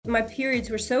My periods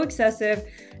were so excessive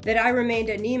that I remained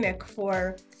anemic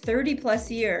for 30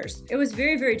 plus years. It was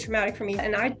very, very traumatic for me.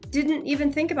 And I didn't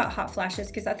even think about hot flashes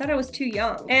because I thought I was too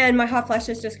young. And my hot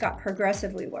flashes just got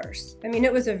progressively worse. I mean,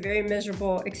 it was a very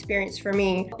miserable experience for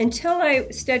me. Until I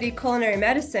studied culinary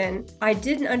medicine, I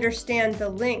didn't understand the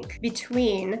link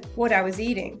between what I was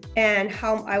eating and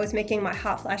how I was making my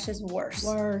hot flashes worse.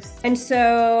 And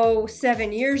so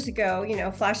 7 years ago,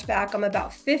 flashback, I'm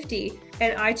about 50,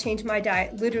 and I changed my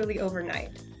diet literally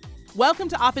overnight. Welcome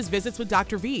to Office Visits with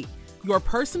Dr. V, your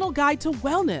personal guide to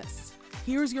wellness.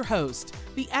 Here's your host,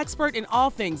 the expert in all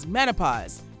things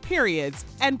menopause, periods,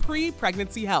 and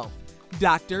pre-pregnancy health,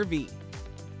 Dr. V.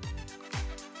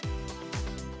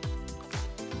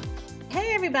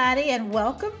 Hey everybody, and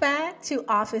welcome back to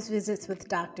Office Visits with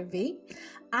Dr. V.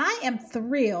 I am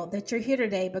thrilled that you're here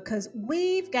today because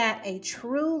we've got a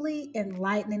truly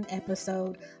enlightening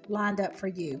episode lined up for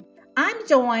you. I'm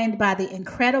joined by the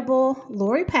incredible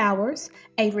Lori Powers,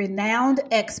 a renowned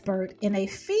expert in a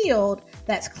field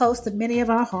that's close to many of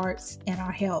our hearts and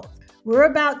our health. We're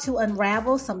about to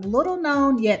unravel some little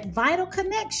known yet vital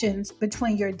connections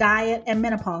between your diet and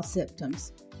menopause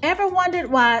symptoms. Ever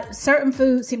wondered why certain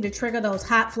foods seem to trigger those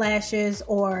hot flashes,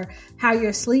 or how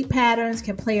your sleep patterns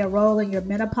can play a role in your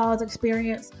menopause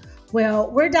experience?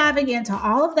 Well, we're diving into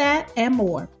all of that and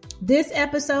more. This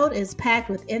episode is packed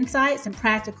with insights and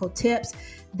practical tips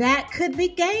that could be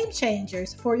game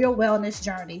changers for your wellness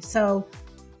journey. So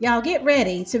y'all get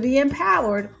ready to be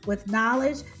empowered with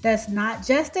knowledge that's not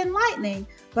just enlightening,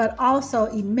 but also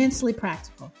immensely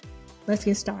practical. Let's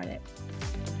get started.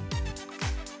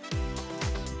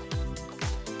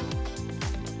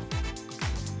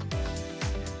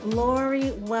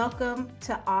 Lori, welcome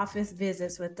to Office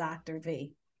Visits with Dr.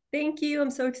 V. Thank you.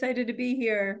 I'm so excited to be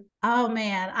here. Oh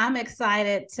man, I'm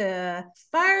excited to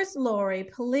first, Lori,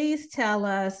 please tell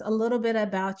us a little bit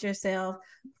about yourself,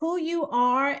 who you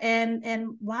are,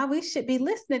 and why we should be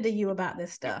listening to you about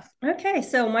this stuff. Okay,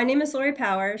 so my name is Lori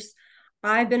Powers.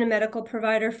 I've been a medical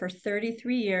provider for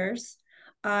 33 years.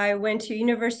 I went to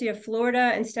University of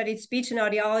Florida and studied speech and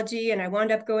audiology, and I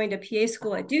wound up going to PA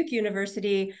school at Duke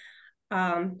University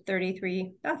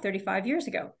 35 years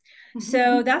ago.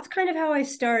 So that's kind of how I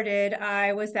started.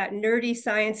 I was that nerdy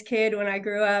science kid when I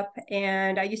grew up,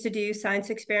 and I used to do science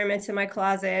experiments in my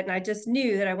closet, and I just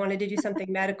knew that I wanted to do something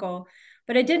medical,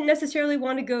 but I didn't necessarily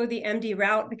want to go the MD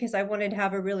route because I wanted to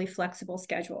have a really flexible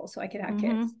schedule so I could have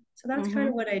kids. So that's kind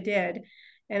of what I did.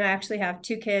 And I actually have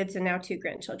 2 kids and now 2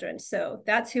 grandchildren. So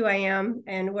that's who I am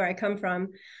and where I come from.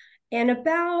 And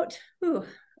about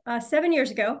 7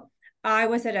 years ago, I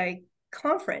was at a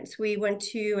conference. We went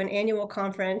to an annual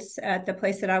conference at the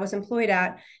place that I was employed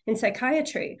at in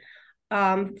psychiatry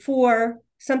for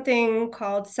something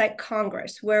called Psych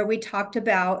Congress, where we talked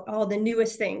about all the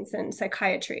newest things in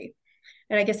psychiatry.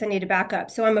 And I guess I need to back up.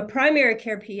 So I'm a primary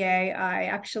care PA. I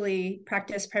actually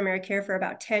practiced primary care for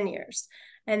about 10 years.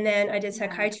 And then I did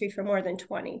psychiatry for more than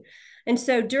 20. And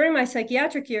so during my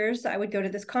psychiatric years, I would go to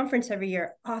this conference every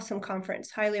year. Awesome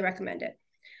conference, highly recommend it.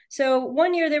 So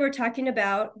one year they were talking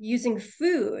about using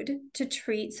food to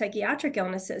treat psychiatric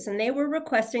illnesses, and they were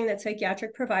requesting that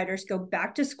psychiatric providers go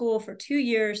back to school for 2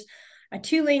 years at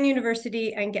Tulane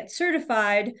University and get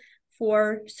certified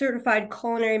for certified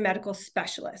culinary medical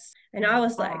specialists. And I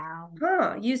was like,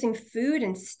 using food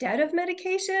instead of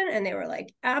medication? And they were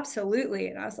like, absolutely.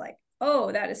 And I was like,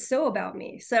 oh, that is so about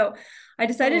me. So I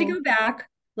decided to go back.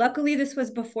 Luckily, this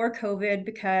was before COVID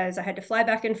because I had to fly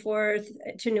back and forth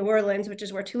to New Orleans, which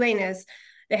is where Tulane is.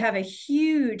 They have a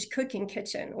huge cooking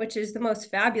kitchen, which is the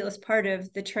most fabulous part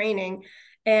of the training.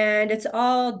 And it's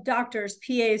all doctors,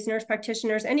 PAs, nurse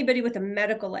practitioners, anybody with a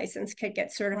medical license could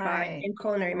get certified in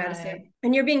culinary medicine.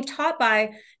 And you're being taught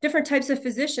by different types of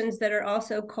physicians that are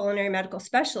also culinary medical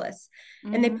specialists.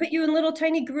 And they put you in little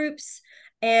tiny groups,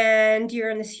 and you're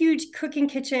in this huge cooking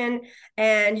kitchen,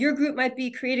 and your group might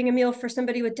be creating a meal for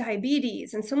somebody with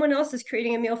diabetes, and someone else is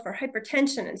creating a meal for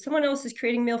hypertension, and someone else is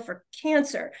creating a meal for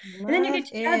cancer. And then you get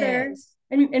together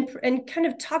and kind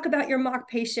of talk about your mock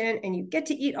patient, and you get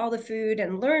to eat all the food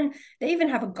and learn. They even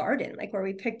have a garden, like where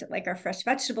we picked like our fresh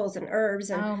vegetables and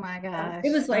herbs. And oh my gosh,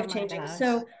 it was life-changing.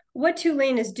 So what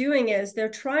Tulane is doing is they're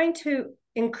trying to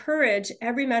encourage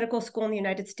every medical school in the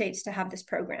United States to have this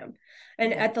program.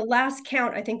 And at the last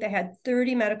count, I think they had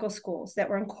 30 medical schools that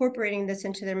were incorporating this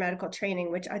into their medical training,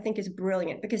 which I think is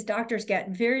brilliant because doctors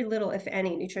get very little, if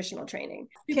any, nutritional training.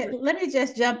 Let me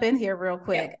just jump in here real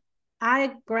quick.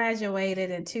 I graduated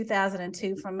in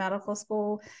 2002 from medical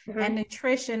school, and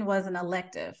nutrition was an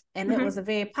elective, and it was a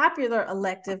very popular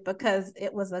elective because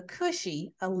it was a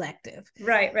cushy elective.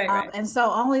 Right. And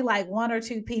so only like 1 or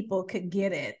 2 people could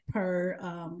get it per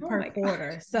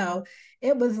quarter. God. So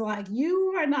it was like,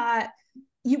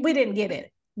 we didn't get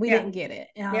it. We didn't get it.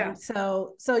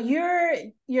 So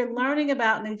you're learning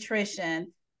about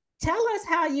nutrition. Tell us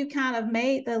how you kind of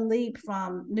made the leap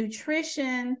from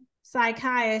nutrition,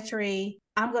 psychiatry.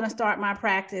 I'm going to start my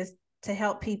practice to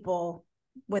help people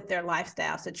with their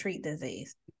lifestyles to treat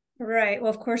disease. Right.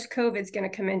 Well, of course, COVID's going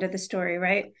to come into the story,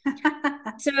 right?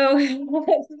 So this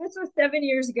was 7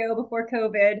 years ago before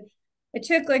COVID. It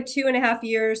took like 2.5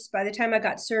 years by the time I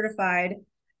got certified.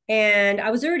 And I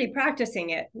was already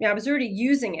practicing it. I was already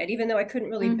using it, even though I couldn't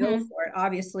really bill for it.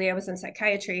 Obviously, I was in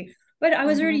psychiatry, but I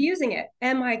was already using it.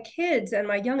 And my kids and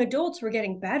my young adults were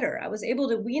getting better. I was able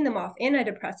to wean them off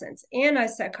antidepressants,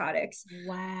 antipsychotics,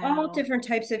 all different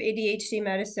types of ADHD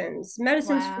medicines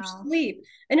for sleep.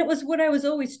 And it was what I was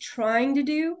always trying to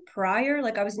do prior.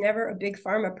 Like I was never a big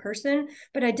pharma person,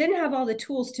 but I didn't have all the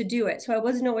tools to do it. So I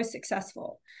wasn't always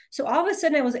successful. So all of a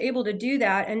sudden I was able to do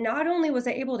that. And not only was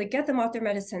I able to get them off their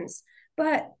medicines,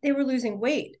 but they were losing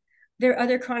weight. Their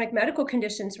other chronic medical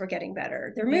conditions were getting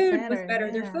better. Their mood was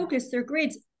better, their focus, their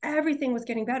grades, everything was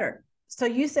getting better. So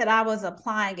you said I was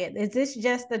applying it. Is this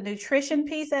just the nutrition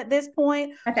piece at this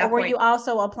point? At that or were point. You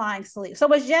also applying sleep? So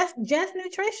it's just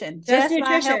nutrition. Just nutrition.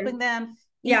 By helping them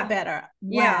eat better.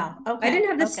 Wow. Yeah. Okay. I didn't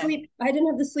have the sleep. I didn't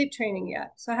have the sleep training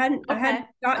yet. So I hadn't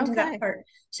gotten to that part.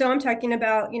 So I'm talking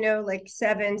about, like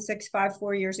 7, 6, 5,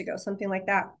 4 years ago, something like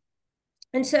that.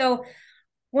 And so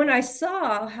when I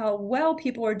saw how well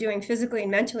people were doing physically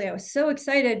and mentally, I was so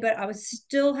excited, but I was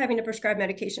still having to prescribe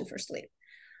medication for sleep.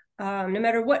 No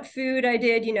matter what food I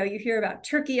did, you hear about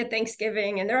turkey at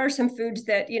Thanksgiving, and there are some foods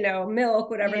that, milk,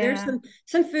 whatever. Yeah. There's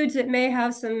some foods that may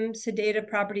have some sedative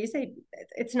properties.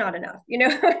 It's not enough,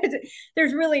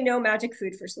 There's really no magic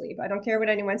food for sleep. I don't care what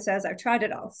anyone says. I've tried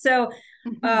it all. So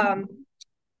then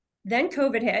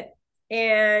COVID hit,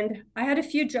 and I had a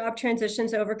few job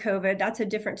transitions over COVID. That's a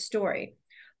different story.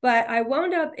 But I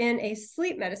wound up in a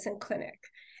sleep medicine clinic.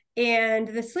 And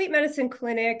the sleep medicine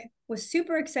clinic was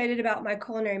super excited about my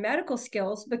culinary medical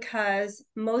skills because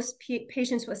most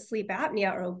patients with sleep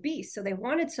apnea are obese. So they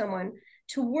wanted someone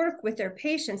to work with their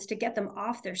patients to get them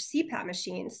off their CPAP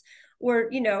machines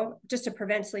or, just to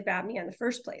prevent sleep apnea in the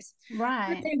first place.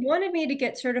 Right. But they wanted me to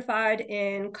get certified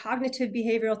in cognitive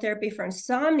behavioral therapy for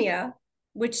insomnia,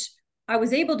 which I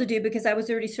was able to do because I was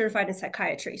already certified in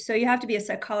psychiatry. So you have to be a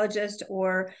psychologist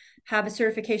or have a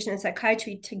certification in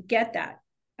psychiatry to get that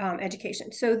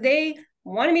education. So they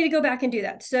wanted me to go back and do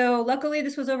that. So luckily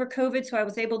this was over COVID, so I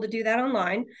was able to do that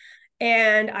online.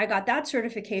 And I got that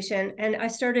certification, and I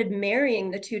started marrying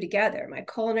the two together, my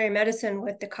culinary medicine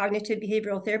with the cognitive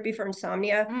behavioral therapy for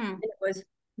insomnia. And it was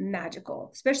magical,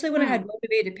 especially when I had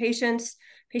motivated patients.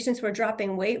 Patients were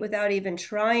dropping weight without even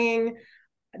trying.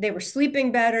 They were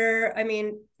sleeping better. I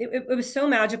mean, it was so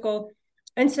magical.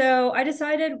 And so I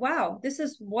decided, wow, this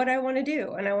is what I want to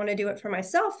do. And I want to do it for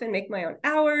myself and make my own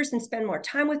hours and spend more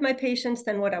time with my patients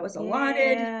than what I was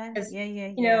allotted. Because,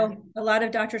 a lot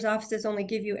of doctors' offices only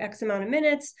give you X amount of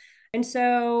minutes. And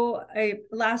so a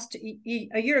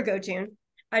year ago, June,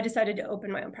 I decided to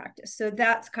open my own practice. So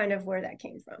that's kind of where that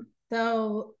came from.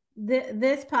 So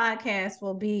this podcast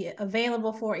will be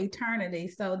available for eternity.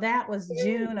 So that was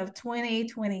June of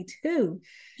 2022.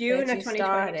 June of 2022.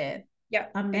 Started. Yeah.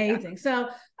 Amazing.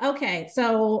 Exactly.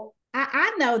 So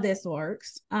I know this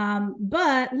works,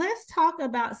 but let's talk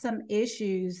about some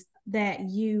issues that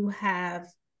you have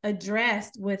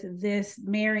addressed with this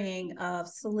marrying of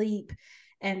sleep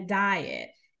and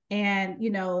diet. And,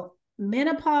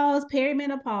 menopause,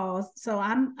 perimenopause. So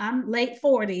I'm late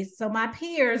 40s. So my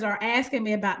peers are asking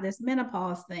me about this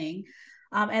menopause thing.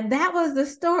 And that was the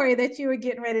story that you were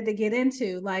getting ready to get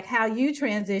into, like how you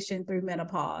transitioned through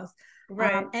menopause.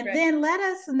 Right. Then let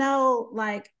us know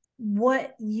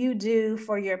what you do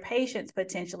for your patients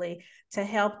potentially to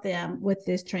help them with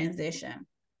this transition.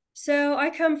 So I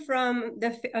come from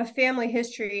a family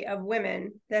history of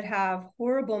women that have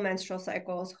horrible menstrual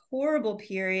cycles, horrible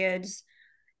periods,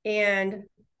 and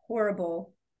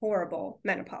horrible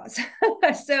menopause.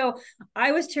 So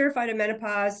I was terrified of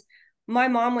menopause. My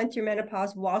mom went through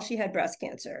menopause while she had breast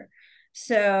cancer.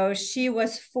 So she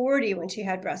was 40 when she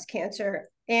had breast cancer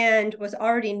and was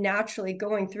already naturally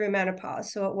going through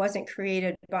menopause. So it wasn't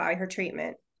created by her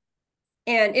treatment.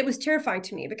 And it was terrifying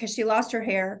to me because she lost her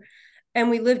hair, and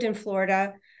we lived in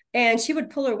Florida, and she would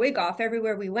pull her wig off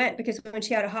everywhere we went because when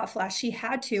she had a hot flash, she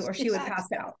had to, or she would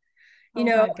pass out. you Oh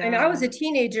know, my and I was a God.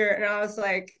 teenager and I was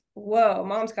like, whoa,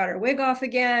 mom's got her wig off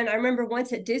again. I remember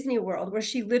once at Disney World where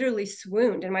she literally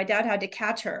swooned and my dad had to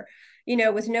catch her, you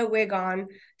know, with no wig on.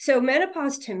 So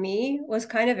menopause to me was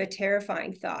kind of a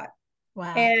terrifying thought.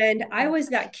 Wow. And I Yeah. was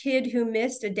that kid who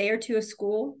missed a day or two of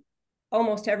school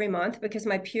almost every month because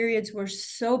my periods were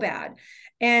so bad.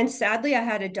 And sadly, I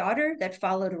had a daughter that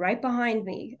followed right behind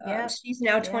me. Yep. She's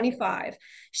now Yep. 25.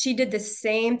 She did the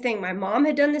same thing. My mom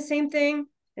had done the same thing.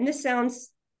 And this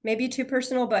sounds maybe too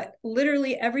personal, but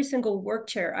literally every single work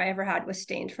chair I ever had was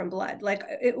stained from blood. Like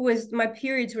it was, my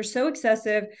periods were so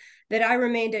excessive that I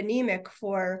remained anemic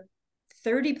for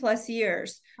 30 plus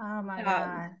years. Oh my Um,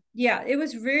 God. yeah, it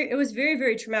was very,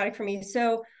 very traumatic for me.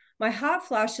 So my hot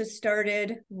flashes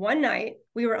started one night.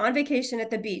 We were on vacation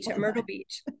at the beach at One Myrtle night.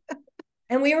 Beach.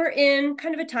 And we were in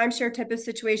kind of a timeshare type of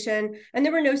situation, and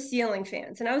there were no ceiling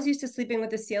fans. And I was used to sleeping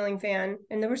with a ceiling fan,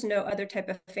 and there was no other type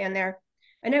of fan there.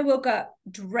 And I woke up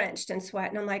drenched in sweat,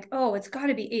 and I'm like, oh, it's got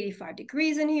to be 85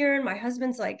 degrees in here. And my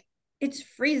husband's like, it's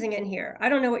freezing in here. I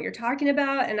don't know what you're talking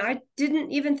about. And I didn't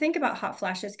even think about hot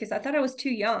flashes because I thought I was too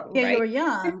young, Yeah, you right? were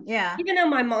young. Yeah. Even though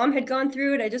my mom had gone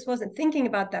through it, I just wasn't thinking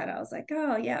about that. I was like,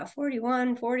 oh, yeah,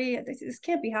 41, 40, this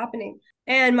can't be happening.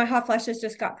 And my hot flashes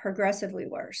just got progressively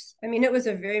worse. I mean, it was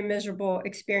a very miserable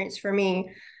experience for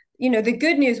me. You know, the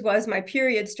good news was my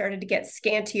period started to get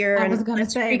scantier I and was gonna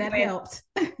less say that frequent. helped.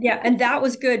 Yeah, and that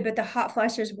was good, but the hot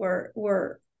flashes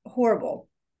were horrible.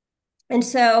 And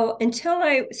so until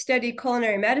I studied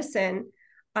culinary medicine,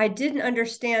 I didn't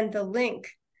understand the link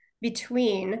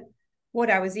between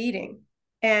what I was eating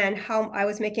and how I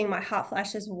was making my hot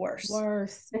flashes worse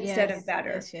Worse. instead of Yes.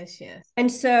 better. Yes. Yes. Yes.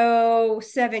 And so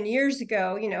 7 years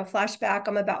ago, you know, flashback,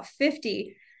 I'm about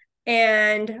 50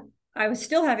 and I was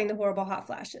still having the horrible hot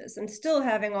flashes and still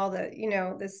having all the, you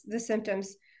know, the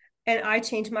symptoms. And I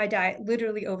changed my diet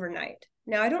literally overnight.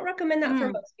 Now, I don't recommend that for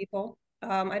Mm. most people.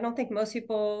 I don't think most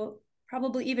people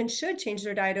probably even should change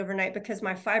their diet overnight because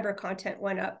my fiber content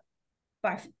went up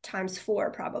by times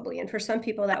 4 probably. And for some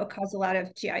people that would cause a lot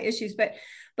of GI issues.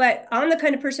 But I'm the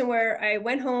kind of person where I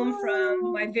went home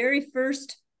from my Oh. very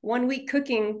first 1 week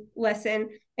cooking lesson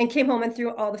and came home and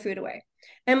threw all the food away.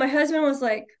 And my husband was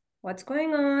like, what's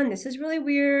going on? This is really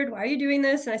weird. Why are you doing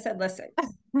this? And I said, listen,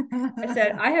 I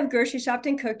said, I have grocery shopped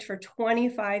and cooked for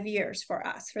 25 years for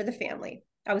us, for the family.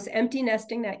 I was empty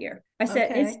nesting that year. I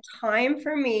said, it's Okay. time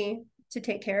for me to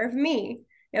take care of me.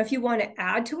 Now, if you want to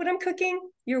add to what I'm cooking,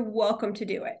 you're welcome to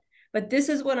do it. But this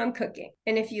is what I'm cooking.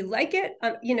 And if you like it,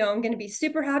 you know, I'm going to be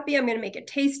super happy. I'm going to make it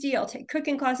tasty. I'll take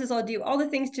cooking classes. I'll do all the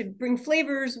things to bring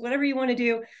flavors, whatever you want to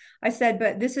do. I said,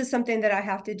 but this is something that I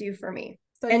have to do for me.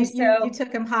 So And you so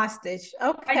took him hostage. I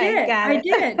Okay, did. got I it.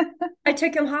 did. I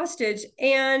took him hostage.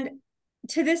 And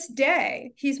to this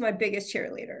day, he's my biggest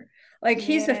cheerleader. Like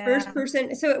he's the first Yeah.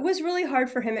 person. So it was really hard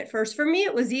for him at first. For me,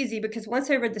 it was easy because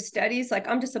once I read the studies, like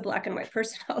I'm just a black and white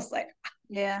person. I was like,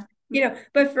 Yeah. you know,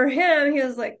 but for him, he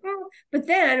was like, oh. But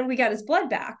then we got his blood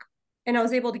back and I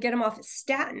was able to get him off his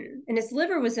statin and his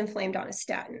liver was inflamed on his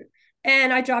statin.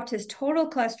 And I dropped his total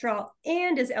cholesterol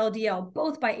and his LDL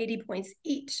both by 80 points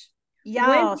each. When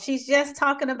Y'all, she's just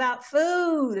talking about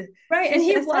food. Right. And She's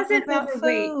he just talking wasn't about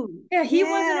overweight. food. Yeah, he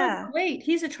wasn't Yeah. overweight.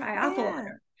 He's a Yeah. triathleter.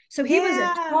 So he was a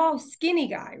Yeah. tall, skinny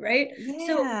guy, right?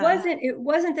 So Yeah. it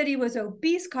wasn't that he was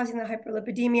obese causing the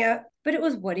hyperlipidemia, but it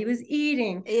was what he was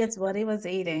eating. It's what he was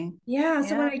eating. Yeah.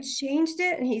 So when Yeah. I changed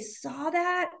it and he saw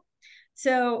that,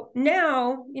 so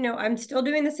now, you know, I'm still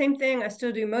doing the same thing. I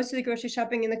still do most of the grocery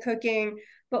shopping and the cooking.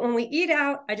 But when we eat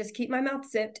out, I just keep my mouth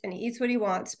zipped and he eats what he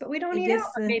wants. But we don't It eat out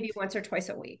gets maybe once or twice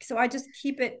a week. So I just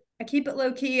I keep it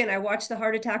low key and I watch the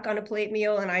heart attack on a plate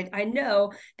meal. And I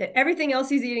know that everything else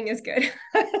he's eating is good.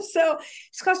 So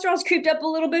his cholesterol's creeped up a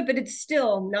little bit, but it's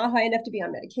still not high enough to be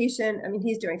on medication. I mean,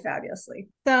 he's doing fabulously.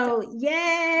 So,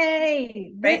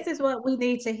 yay. Right. This is what we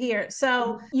need to hear.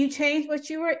 So, you changed what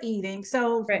you were eating.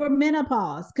 So, Right. for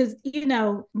menopause, because, you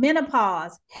know,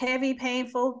 menopause, heavy,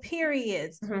 painful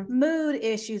periods, mood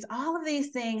issues, all of these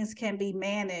things can be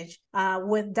managed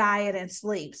with diet and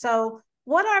sleep. So,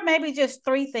 what are maybe just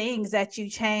 3 things that you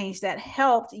changed that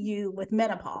helped you with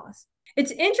menopause?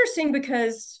 It's interesting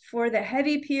because for the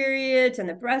heavy periods and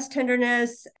the breast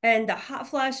tenderness and the hot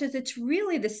flashes, it's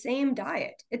really the same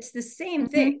diet. It's the same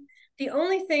thing. The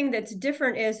only thing that's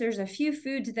different is there's a few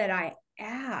foods that I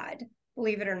add,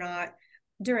 believe it or not,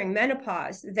 during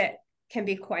menopause that can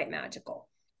be quite magical.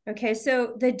 Okay,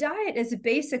 so the diet is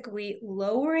basically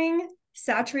lowering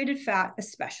saturated fat,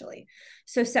 especially.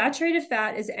 So saturated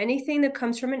fat is anything that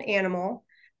comes from an animal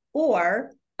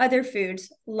or other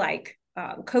foods like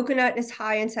coconut is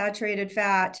high in saturated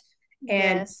fat,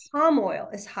 And Yes. palm oil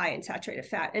is high in saturated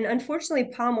fat. And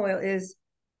unfortunately, palm oil is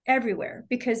everywhere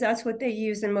because that's what they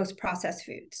use in most processed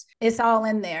foods. It's all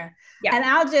in there. Yeah. And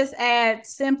I'll just add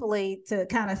simply to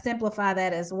kind of simplify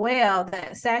that as well,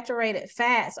 that saturated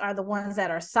fats are the ones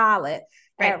that are solid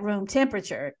at room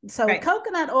temperature. So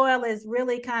coconut oil is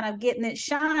really kind of getting its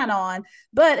shine on,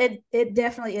 but it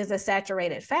definitely is a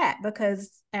saturated fat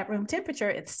because at room temperature,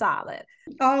 it's solid.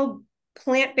 All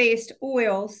plant-based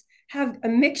oils have a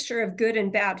mixture of good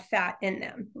and bad fat in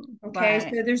them. Okay. Right.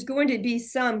 So there's going to be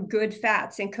some good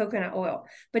fats in coconut oil,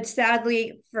 but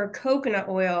sadly for coconut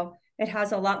oil, it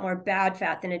has a lot more bad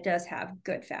fat than it does have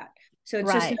good fat. So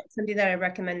it's just not something that I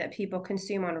recommend that people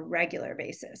consume on a regular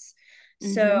basis.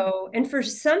 So, and for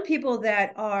some people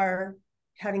that are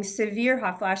having severe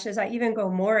hot flashes, I even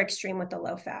go more extreme with the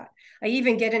low fat. I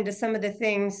even get into some of the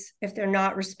things, if they're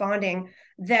not responding,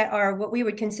 that are what we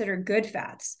would consider good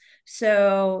fats.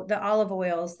 So the olive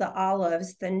oils, the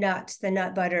olives, the nuts, the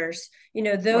nut butters,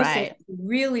 those things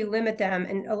really limit them.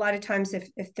 And a lot of times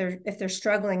if they're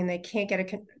struggling and they can't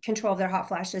get control of their hot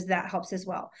flashes, that helps as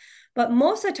well. But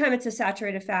most of the time it's a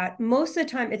saturated fat. Most of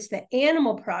the time it's the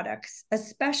animal products,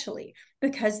 especially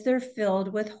because they're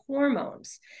filled with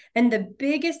hormones. And the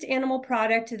biggest animal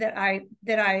product that I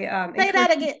say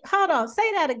that again. Hold on.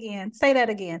 Say that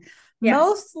again. Yes.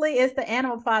 Mostly it's the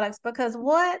animal products because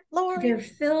what, Lori? They're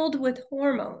filled with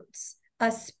hormones,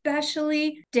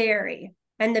 especially dairy.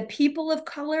 And the people of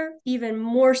color even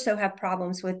more so have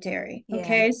problems with dairy.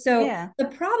 Okay. So the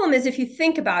problem is if you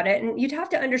think about it, and you'd have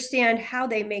to understand how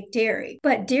they make dairy,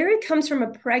 but dairy comes from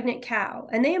a pregnant cow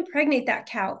and they impregnate that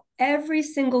cow every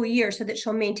single year so that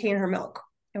she'll maintain her milk.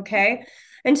 Okay.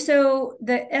 And so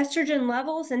the estrogen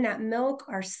levels in that milk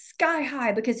are sky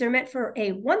high because they're meant for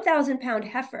a 1,000-pound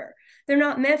heifer. They're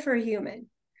not meant for a human.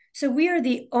 So we are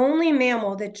the only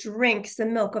mammal that drinks the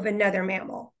milk of another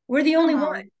mammal. We're the only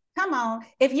one. Come on.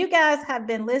 If you guys have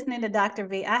been listening to Dr.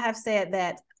 V, I have said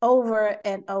that over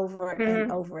and over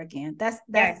and over again. That's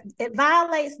it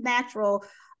violates natural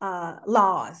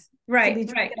laws. Right.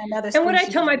 And what I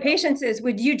tell my patients is,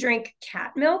 would you drink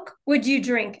cat milk? Would you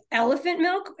drink elephant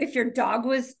milk? If your dog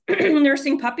was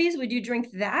nursing puppies, would you drink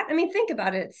that? I mean, think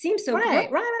about it. It seems so right.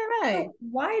 So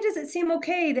why does it seem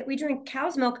okay that we drink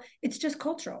cow's milk? It's just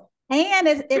cultural. And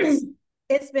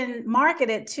it's been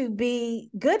marketed to be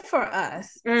good for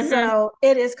us. So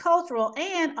it is cultural.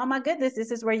 And oh my goodness,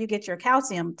 this is where you get your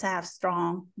calcium to have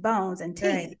strong bones and teeth.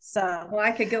 Right. So well,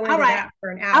 I could go into that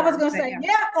for an hour. I was going to say,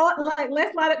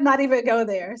 let's not even go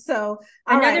there. So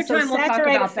another time we'll talk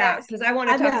about that because I want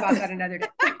to talk about that another day.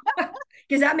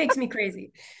 Because that makes me crazy.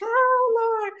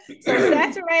 Oh, Lord. So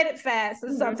saturated fats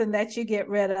is something that you get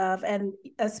rid of. And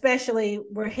especially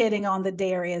we're hitting on the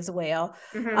dairy as well.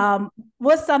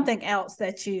 What's something else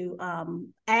that you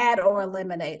add or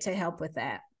eliminate to help with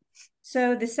that?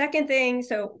 So the second thing,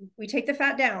 so we take the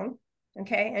fat down.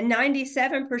 Okay. And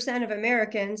 97% of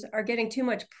Americans are getting too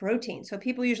much protein. So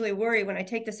people usually worry when I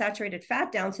take the saturated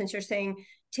fat down, since you're saying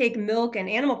take milk and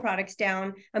animal products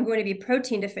down, I'm going to be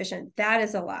protein deficient. That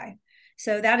is a lie.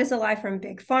 So that is a lie from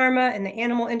Big Pharma and the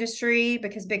animal industry,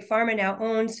 because Big Pharma now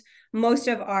owns most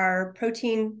of our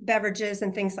protein beverages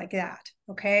and things like that.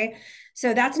 Okay.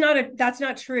 So that's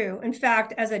not true. In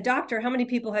fact, as a doctor, how many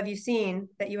people have you seen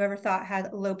that you ever thought had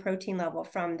a low protein level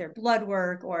from their blood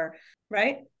work or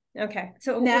right? Okay.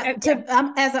 So now, as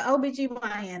an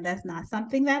OBGYN, that's not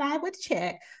something that I would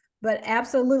check. But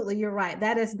absolutely, you're right.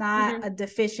 That is not a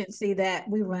deficiency that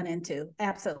we run into.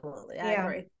 Absolutely. I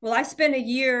agree. Well, I spent a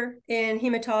year in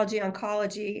hematology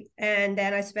oncology, and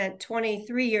then I spent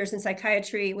 23 years in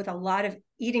psychiatry with a lot of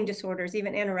eating disorders,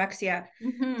 even anorexia.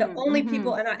 The only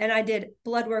people, and I did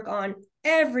blood work on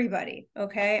everybody.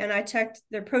 Okay. And I checked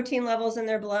their protein levels in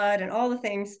their blood and all the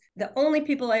things. The only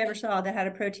people I ever saw that had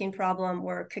a protein problem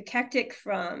were cachectic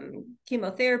from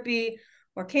chemotherapy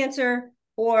or cancer,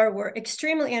 or were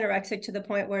extremely anorexic to the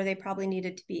point where they probably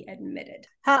needed to be admitted.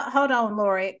 Hold on,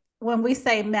 Lori. When we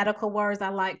say medical words, I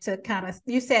like to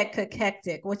you said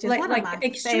cachectic, which is one of my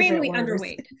extremely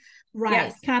underweight. Right.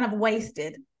 Yes. Kind of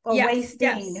wasted or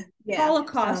wasting. Yes. Yeah.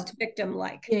 Holocaust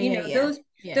victim-like.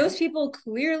 Those people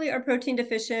clearly are protein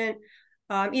deficient.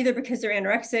 Either because they're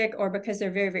anorexic or because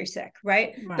they're very, very sick,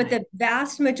 right? But the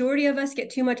vast majority of us get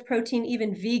too much protein.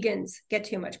 Even vegans get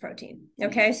too much protein,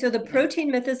 okay? So the protein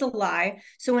myth is a lie.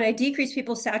 So when I decrease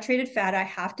people's saturated fat, I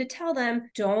have to tell them,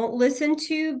 don't listen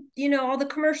to, all the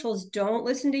commercials. Don't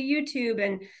listen to YouTube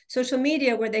and social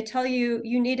media where they tell you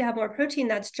you need to have more protein.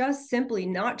 That's just simply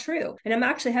not true. And I'm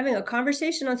actually having a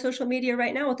conversation on social media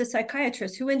right now with a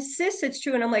psychiatrist who insists it's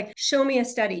true. And I'm like, show me a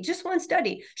study, just one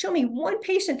study. Show me one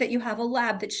patient that you have a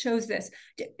lab that shows this?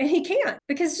 And he can't,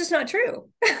 because it's just not true.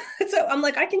 So I'm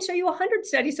like, I can show you 100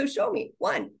 studies, so show me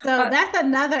one. So that's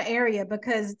another area,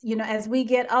 because, you know, as we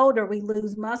get older, we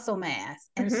lose muscle mass.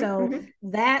 And so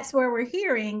that's where we're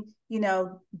hearing, you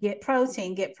know, get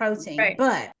protein. Right.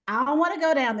 But I don't want to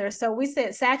go down there. So we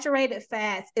said saturated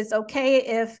fats, it's okay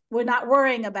if we're not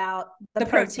worrying about the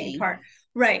protein part.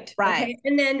 Right. Right. Okay.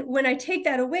 And then when I take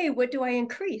that away, what do I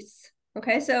increase?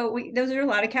 Okay. So those are a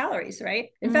lot of calories, right?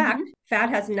 In fact, fat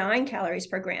has 9 calories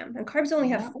per gram and carbs only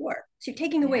have 4. So you're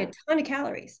taking away a ton of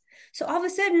calories. So all of a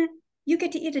sudden you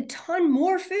get to eat a ton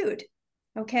more food.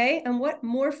 Okay. And what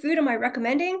more food am I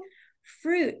recommending?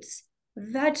 Fruits,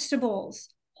 vegetables,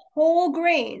 whole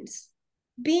grains,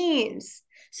 beans.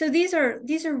 So these are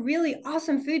really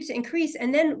awesome foods to increase.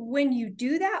 And then when you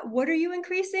do that, what are you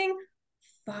increasing?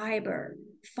 Fiber.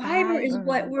 Fiber is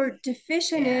what we're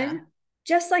deficient in.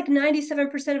 Just like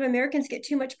 97% of Americans get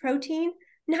too much protein,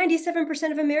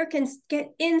 97% of Americans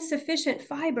get insufficient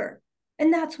fiber.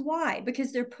 And that's why,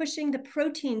 because they're pushing the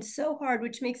protein so hard,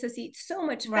 which makes us eat so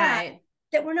much fat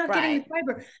that we're not getting the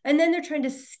fiber. And then they're trying to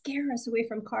scare us away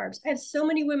from carbs. I have so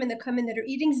many women that come in that are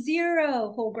eating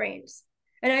 0 whole grains.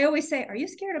 And I always say, are you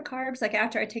scared of carbs? Like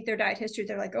after I take their diet history,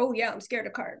 they're like, oh yeah, I'm scared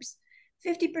of carbs.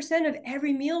 50% of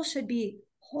every meal should be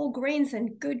whole grains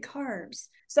and good carbs.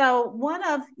 So one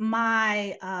of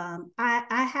my,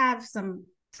 I have some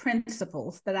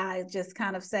principles that I just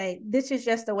kind of say, this is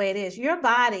just the way it is. Your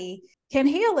body can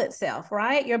heal itself,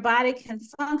 right? Your body can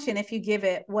function if you give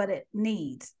it what it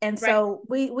needs. And so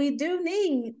we do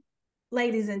need,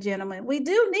 ladies and gentlemen, we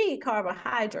do need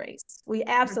carbohydrates. We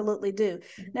absolutely do.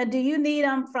 Now, do you need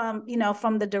them from, you know,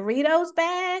 from the Doritos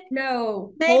bag?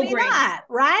 No, maybe not,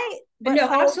 right? But no,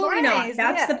 absolutely not.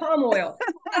 That's the palm oil.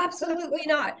 Absolutely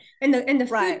not. And the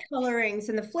food colorings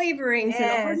and the flavorings and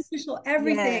the artificial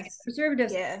everything,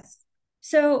 preservatives.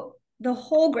 So the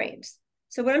whole grains.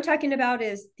 So what I'm talking about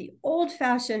is the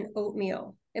old-fashioned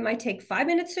oatmeal. It might take 5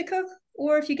 minutes to cook,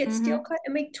 or if you get steel cut,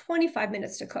 it make 25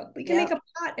 minutes to cook. We can make a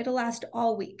pot, it'll last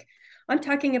all week. I'm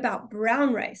talking about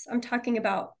brown rice. I'm talking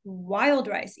about wild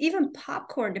rice, even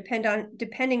popcorn,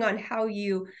 depending on how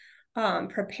you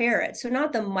prepare it. So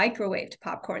not the microwaved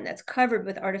popcorn that's covered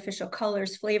with artificial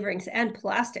colors, flavorings, and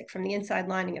plastic from the inside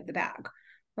lining of the bag.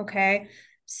 Okay.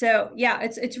 So yeah,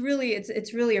 it's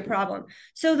really a problem.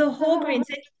 So the whole grains,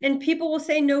 and people will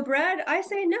say no bread. I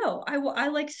say no. I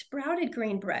like sprouted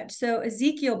grain bread. So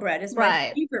Ezekiel bread is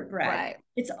my favorite bread.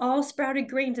 It's all sprouted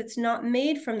grains. It's not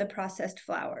made from the processed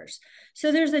flours.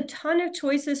 So there's a ton of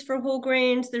choices for whole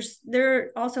grains. There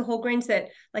are also whole grains that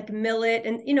like millet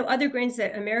and, you know, other grains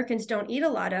that Americans don't eat a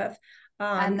lot of.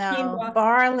 I know, quinoa,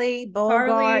 barley,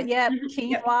 bulgur,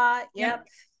 quinoa,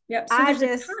 So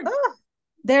there's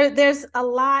there's a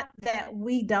lot that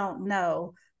we don't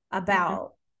know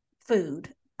about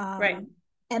food.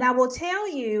 And I will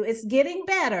tell you, it's getting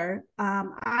better.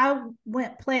 I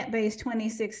went plant-based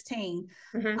 2016.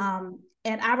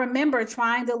 And I remember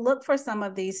trying to look for some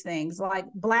of these things like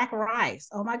black rice.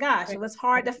 Oh my gosh, it was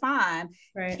hard to find.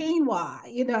 Quinoa,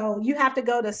 you know, you have to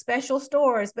go to special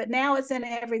stores, but now it's in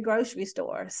every grocery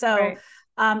store. So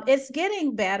it's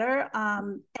getting better.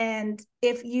 And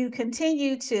if you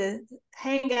continue to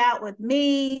hang out with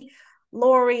me,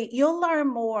 Lori, you'll learn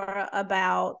more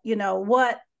about, you know,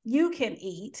 what you can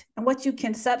eat and what you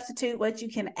can substitute, what you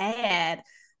can add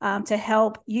to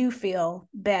help you feel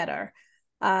better.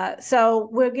 So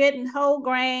we're getting whole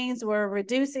grains, we're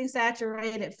reducing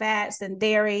saturated fats and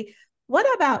dairy. What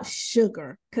about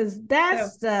sugar? Because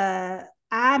that's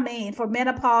for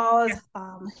menopause,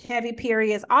 heavy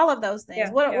periods, all of those things.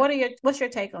 What's your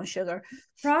take on sugar?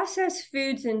 Processed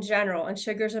foods in general, and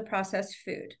sugar is a processed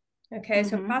food. Okay,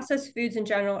 so processed foods in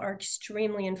general are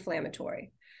extremely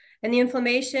inflammatory. And the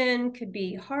inflammation could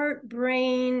be heart,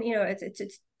 brain, you know, it's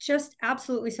just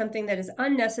absolutely something that is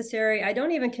unnecessary. I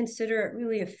don't even consider it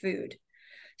really a food.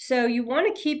 So you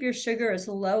want to keep your sugar as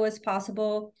low as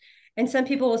possible. And some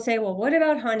people will say, well, what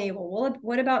about honey? Well,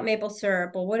 what about maple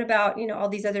syrup? Well, what about, you know, all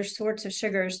these other sorts of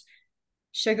sugars?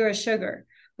 Sugar is sugar.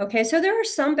 Okay, so there are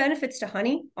some benefits to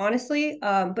honey, honestly,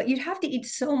 but you'd have to eat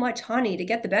so much honey to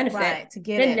get the benefit.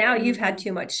 Then now you've had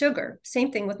too much sugar.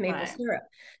 Same thing with maple syrup.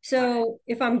 So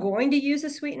if I'm going to use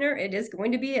a sweetener, it is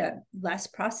going to be a less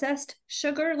processed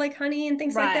sugar like honey and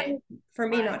things like that. For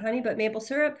me, not honey, but maple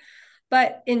syrup.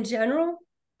 But in general,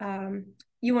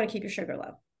 you want to keep your sugar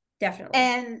low. Definitely.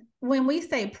 And when we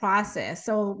say processed,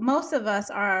 so most of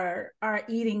us are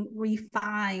eating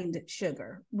refined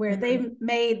sugar, where they've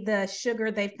made the sugar,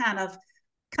 they've kind of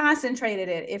concentrated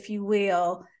it, if you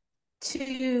will,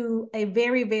 to a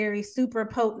very, very super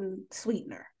potent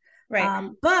sweetener. Right.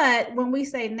 But when we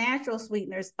say natural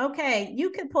sweeteners, okay,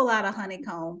 you could pull out a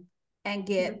honeycomb and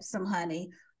get some honey.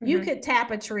 You could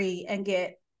tap a tree and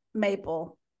get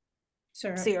maple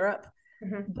syrup.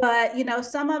 But,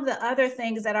 some of the other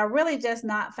things that are really just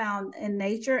not found in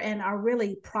nature and are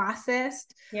really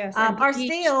processed are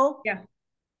still,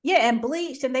 and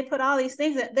bleached, and they put all these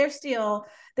things that they're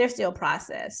still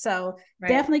processed. So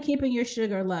definitely keeping your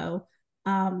sugar low.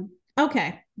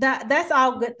 Okay, that's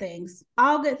all good things.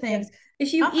 All good things. Yeah.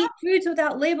 If you eat foods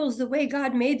without labels the way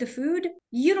God made the food,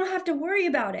 you don't have to worry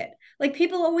about it. Like,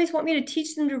 people always want me to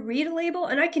teach them to read a label,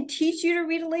 and I can teach you to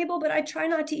read a label, but I try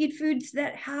not to eat foods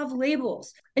that have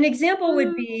labels. An example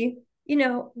would be,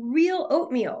 real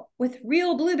oatmeal with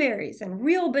real blueberries and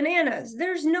real bananas.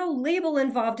 There's no label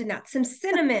involved in that. Some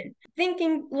cinnamon.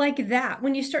 Thinking like that.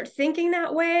 When you start thinking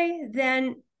that way,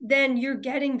 then you're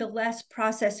getting the less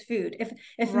processed food.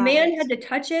 If man had to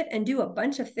touch it and do a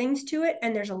bunch of things to it,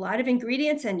 and there's a lot of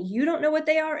ingredients and you don't know what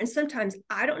they are, and sometimes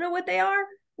I don't know what they are,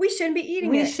 we shouldn't be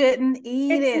eating it. We shouldn't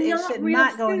eat it. It should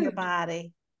not go in your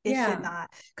body. It should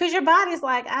not. Because your body's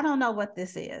like, I don't know what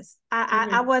this is.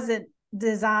 I wasn't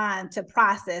designed to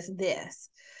process this.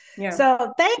 Yeah.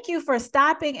 So thank you for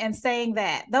stopping and saying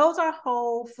that. Those are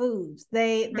whole foods.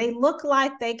 They look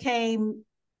like they came,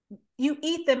 you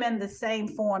eat them in the same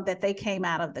form that they came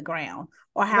out of the ground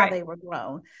or how they were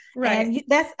grown. And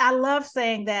I love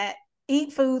saying that.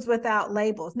 Eat foods without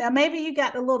labels. Now, maybe you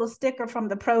got a little sticker from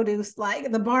the produce, like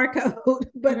the barcode,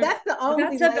 but that's the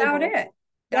only that's about it.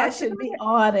 That should be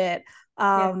on it.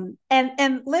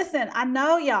 And listen, I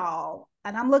know y'all,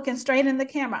 and I'm looking straight in the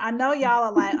camera. I know y'all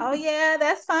are like, oh yeah,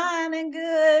 that's fine and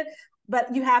good,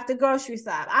 but you have to grocery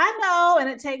shop. I know, and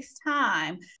it takes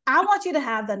time. I want you to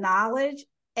have the knowledge,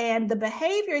 and the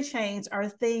behavior change are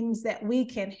things that we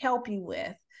can help you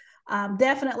with.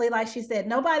 Definitely, like she said,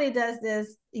 nobody does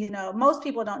this, most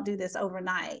people don't do this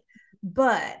overnight,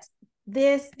 but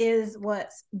this is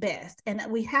what's best. And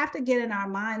we have to get in our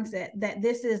mindset that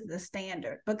this is the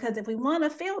standard, because if we want to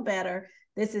feel better,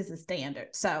 this is the standard.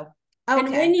 So, okay. And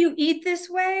when you eat this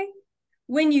way,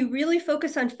 when you really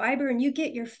focus on fiber and you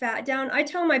get your fat down, I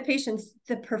tell my patients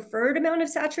the preferred amount of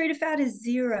saturated fat is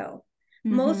 0.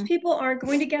 Most people aren't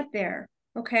going to get there.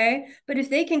 Okay. But if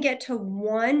they can get to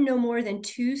 1, no more than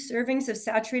 2 servings of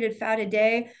saturated fat a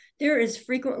day, there is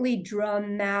frequently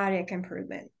dramatic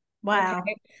improvement. Wow.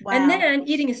 Okay? Wow. And then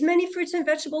eating as many fruits and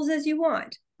vegetables as you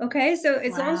want. Okay. So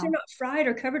as long as they're not fried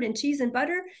or covered in cheese and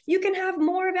butter, you can have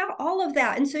more about all of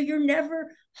that. And so you're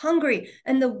never hungry.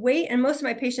 And the weight, and most of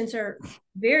my patients are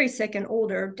very sick and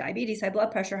older, diabetes, high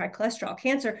blood pressure, high cholesterol,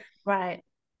 cancer. Right.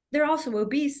 They're also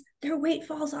obese. Their weight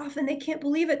falls off and they can't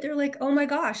believe it. They're like, oh my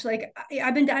gosh, like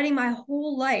I've been dieting my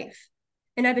whole life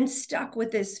and I've been stuck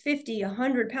with this 50,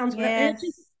 100 pounds. Yes.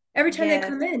 Every time they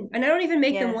come in, and I don't even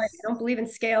make them weigh. I don't believe in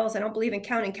scales. I don't believe in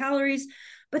counting calories,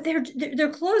 but their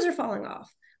clothes are falling off.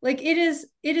 Like it is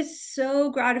so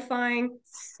gratifying.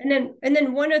 And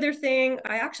then one other thing,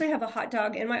 I actually have a hot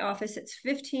dog in my office. It's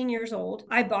 15 years old.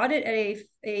 I bought it at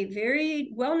a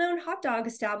very well-known hot dog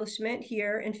establishment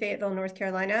here in Fayetteville, North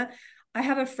Carolina. I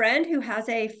have a friend who has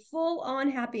a full-on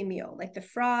Happy Meal, like the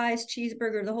fries,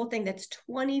 cheeseburger, the whole thing, that's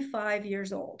 25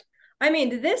 years old. I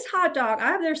mean, this hot dog, I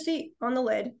have their receipt on the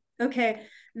lid. Okay.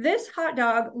 This hot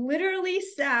dog literally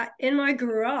sat in my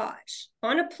garage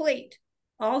on a plate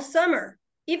all summer.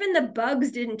 Even the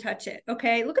bugs didn't touch it.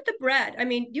 Okay. Look at the bread. I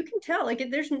mean, you can tell, like,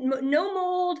 there's no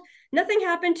mold, nothing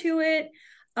happened to it.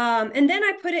 And then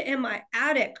I put it in my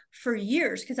attic for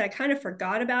years because I kind of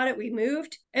forgot about it. We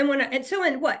moved. And so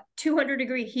in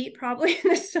 200-degree heat, probably in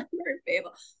the summer,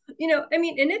 I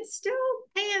mean, and it's still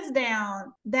hands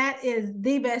down, that is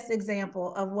the best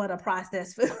example of what a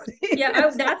processed food is. Yeah,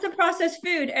 that's a processed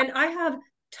food. And I have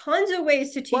tons of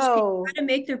ways to teach people how to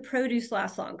make their produce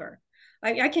last longer.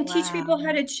 I can teach people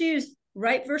how to choose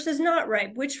ripe versus not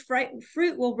ripe, which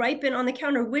fruit will ripen on the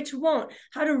counter, which won't,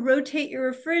 how to rotate your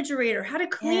refrigerator, how to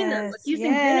clean them, like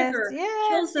using vinegar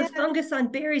kills the fungus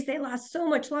on berries. They last so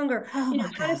much longer. How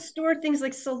to store things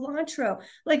like cilantro.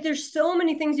 Like there's so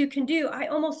many things you can do. I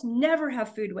almost never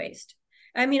have food waste.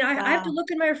 I mean, I have to look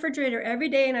in my refrigerator every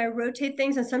day and I rotate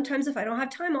things. And sometimes if I don't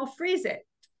have time, I'll freeze it.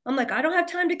 I'm like, I don't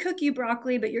have time to cook you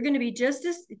broccoli, but you're going to be just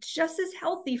as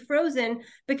healthy frozen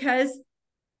because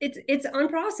it's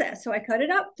unprocessed. So I cut it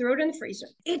up, throw it in the freezer.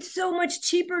 It's so much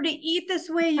cheaper to eat this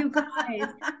way, you guys.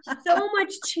 So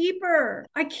much cheaper.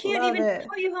 I can't even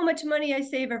tell you how much money I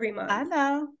save every month. I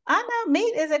know.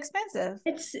 Meat is expensive.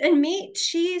 And meat,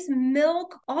 cheese,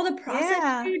 milk, all the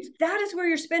processed foods, that is where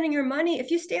you're spending your money. If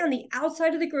you stay on the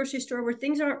outside of the grocery store where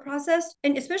things aren't processed,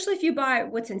 and especially if you buy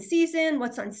what's in season,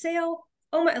 what's on sale,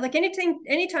 Oh my, like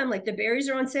anytime like the berries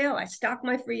are on sale, I stock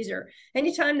my freezer.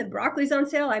 Anytime the broccoli's on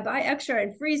sale, I buy extra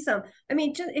and freeze some. I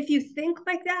mean, just if you think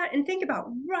like that and think about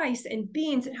rice and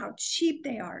beans and how cheap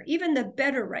they are, even the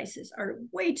better rices are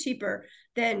way cheaper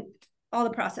than all the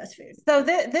processed foods. So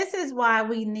this is why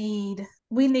we need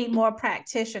more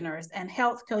practitioners and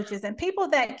health coaches and people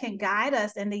that can guide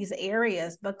us in these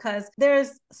areas, because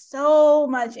there's so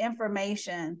much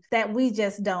information that we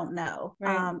just don't know.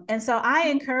 Right. And so I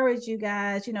encourage you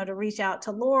guys, to reach out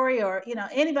to Lori or,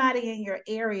 anybody in your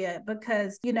area,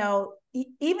 because,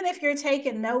 even if you're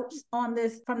taking notes on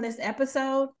this from this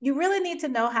episode, you really need to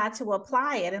know how to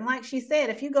apply it. And like she said,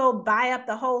 if you go buy up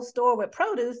the whole store with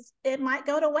produce, it might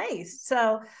go to waste.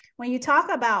 So when you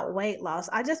talk about weight loss,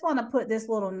 I just want to put this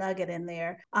little nugget in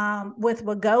there with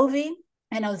Wegovy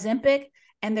and Ozempic.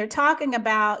 And they're talking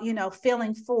about,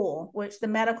 feeling full, which the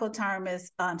medical term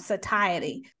is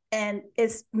satiety. And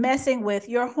it's messing with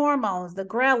your hormones, the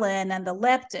ghrelin and the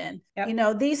leptin.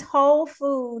 Yep. These whole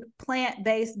food,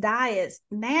 plant-based diets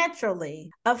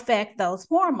naturally affect those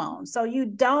hormones. So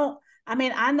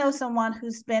I know someone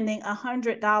who's spending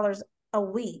 $100 a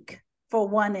week for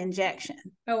one injection.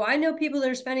 Oh, I know people that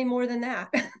are spending more than that.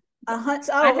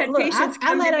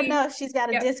 I let her know she's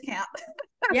got a discount.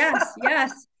 Yes.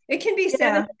 It can be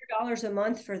 $700 a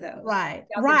month for those. Right.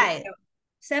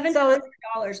 $700.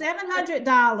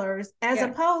 $700 as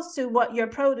opposed to what your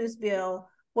produce bill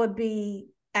would be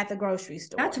at the grocery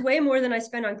store. That's way more than I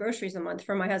spend on groceries a month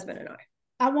for my husband and I.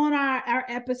 I want our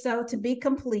episode to be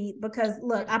complete because,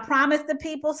 look, I promised the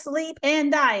people sleep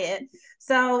and diet.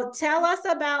 So tell us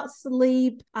about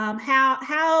sleep,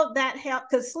 how that helps,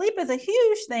 because sleep is a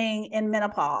huge thing in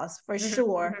menopause for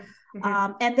sure.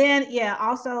 And then,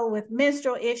 also with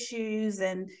menstrual issues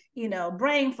and,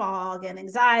 brain fog and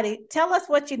anxiety. Tell us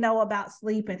what you know about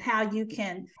sleep and how you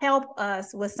can help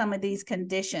us with some of these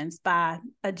conditions by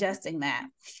adjusting that.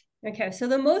 Okay, so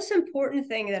the most important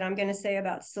thing that I'm going to say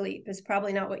about sleep is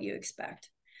probably not what you expect.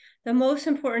 The most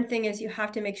important thing is you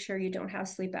have to make sure you don't have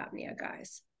sleep apnea,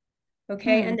 guys.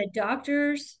 Okay, and the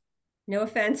doctors, no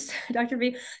offense, Dr.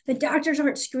 V, the doctors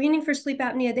aren't screening for sleep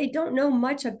apnea. They don't know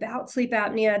much about sleep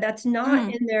apnea. That's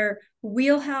not in their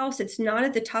wheelhouse. It's not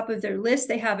at the top of their list.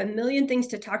 They have a million things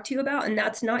to talk to you about, and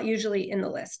that's not usually in the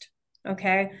list.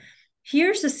 Okay.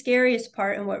 Here's the scariest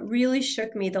part and what really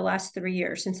shook me the last 3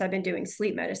 years since I've been doing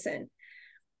sleep medicine.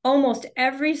 Almost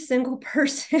every single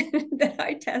person that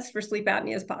I test for sleep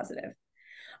apnea is positive.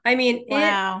 I mean,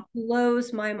 It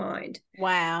blows my mind.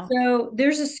 Wow. So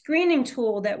there's a screening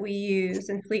tool that we use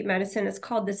in sleep medicine. It's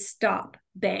called the STOP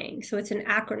Bang. So it's an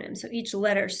acronym. So each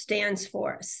letter stands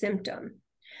for a symptom.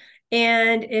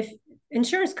 And if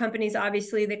insurance companies,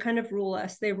 obviously, they kind of rule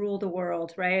us. They rule the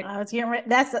world, right?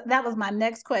 That was my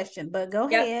next question, but go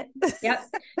ahead. Yep.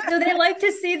 So they like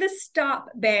to see the STOP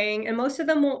Bang, and most of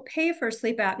them won't pay for a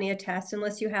sleep apnea test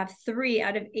unless you have 3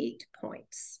 out of 8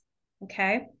 points.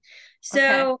 Okay.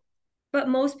 So, but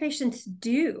most patients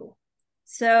do.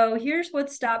 So here's what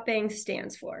STOP Bang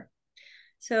stands for.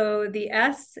 So the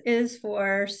S is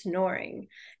for snoring.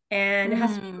 And it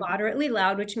has to be moderately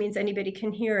loud, which means anybody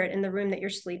can hear it in the room that you're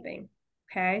sleeping.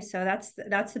 Okay, so that's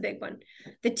the big one.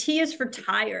 The T is for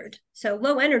tired, so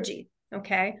low energy,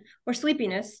 okay, or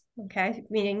sleepiness, okay,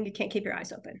 meaning you can't keep your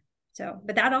eyes open. So,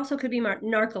 but that also could be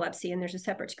narcolepsy, and there's a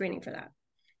separate screening for that.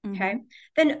 Okay,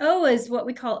 then O is what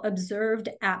we call observed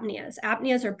apneas.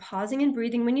 Apneas are pausing and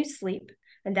breathing when you sleep.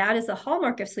 And that is the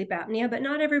hallmark of sleep apnea, but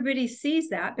not everybody sees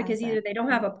that because either they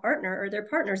don't have a partner or their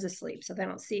partner's asleep, so they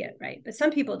don't see it, right? But some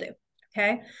people do,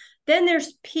 okay? Then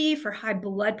there's P for high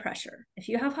blood pressure. If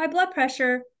you have high blood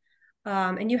pressure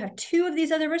and you have 2 of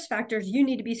these other risk factors, you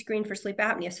need to be screened for sleep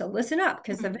apnea. So listen up,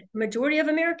 because the majority of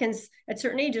Americans at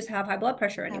certain ages have high blood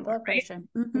pressure anymore, right?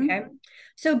 Okay.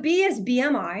 So B is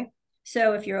BMI.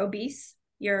 So if you're obese,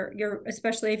 you're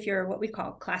especially if you're what we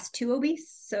call class 2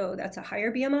 obese, so that's a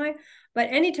higher BMI, but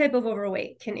any type of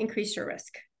overweight can increase your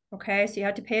risk. Okay, so you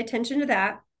have to pay attention to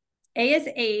that. A is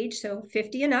age, so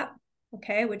 50 and up.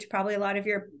 Okay, which probably a lot of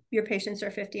your patients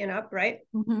are 50 and up, right?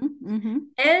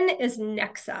 N is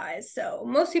neck size. So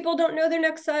most people don't know their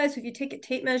neck size. If you take a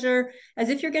tape measure as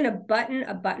if you're going to button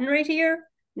a button right here,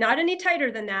 not any tighter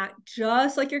than that,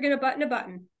 just like you're going to button a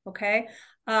button. Okay.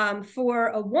 For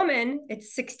a woman,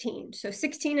 it's 16. So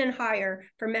 16 and higher.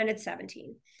 For men, it's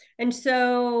 17. And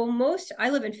so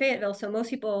I live in Fayetteville, so most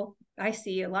people I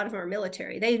see, a lot of them are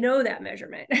military. They know that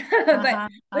measurement, but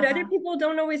other people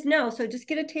don't always know. So just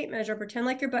get a tape measure, pretend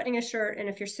like you're buttoning a shirt. And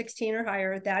if you're 16 or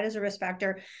higher, that is a risk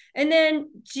factor. And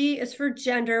then G is for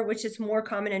gender, which is more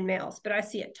common in males, but I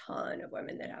see a ton of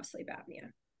women that have sleep apnea.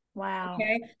 Wow.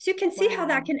 Okay. So you can see how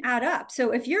that can add up.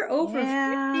 So if you're over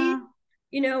 50,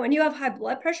 and you have high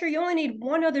blood pressure, you only need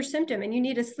one other symptom and you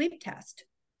need a sleep test.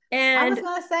 I was And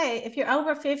going to say, if you're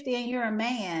over 50 and you're a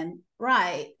man,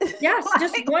 right? yes,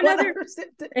 just Like, one what other, other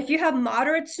symptom? if you have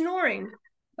moderate snoring,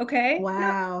 okay?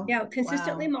 Wow. Yeah,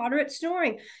 consistently Wow. moderate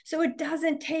snoring. So it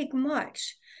doesn't take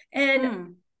much. And Hmm.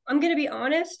 I'm going to be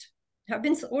honest, I've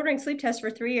been ordering sleep tests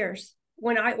for 3 years.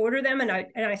 When I order them and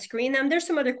I screen them, there's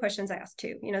some other questions I ask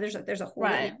too. There's a whole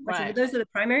litany Right, of questions, but right. those are the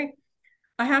primary.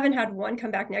 I haven't had one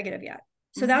come back negative yet.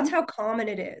 So that's Hmm. how common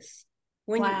it is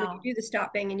when you Wow. do the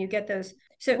stopping and you get those.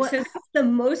 So What? that's the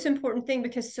most important thing,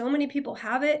 because so many people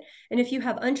have it. And if you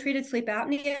have untreated sleep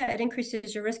apnea, it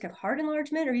increases your risk of heart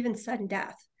enlargement or even sudden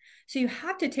death. So you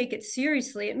have to take it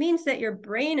seriously. It means that your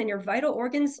brain and your vital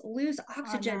organs lose Are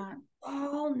oxygen not.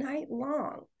 all night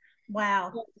long.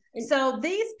 Wow. And So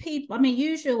these people, I mean,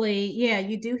 usually, yeah,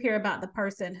 you do hear about the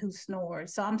person who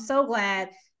snores. So I'm so glad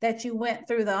that you went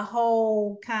through the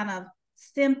whole kind of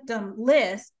symptom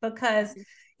list, because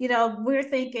we're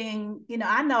thinking,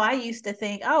 I know I used to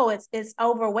think, oh, it's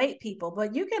overweight people,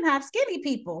 but you can have skinny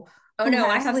people oh who no,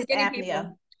 I have have sleep skinny apnea.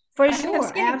 people. For I have sure,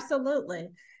 skinny absolutely.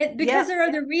 because Yep, there are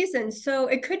other reasons. So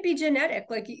it could be genetic,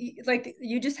 like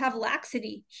you just have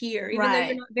laxity here, even though you're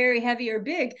right, not very heavy or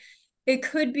big. It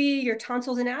could be your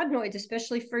tonsils and adenoids,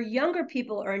 especially for younger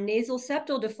people, or a nasal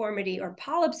septal deformity, or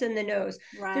polyps in the nose.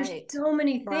 There's right, so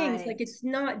many things. Like, right. it's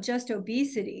not just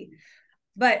obesity,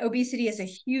 but obesity is a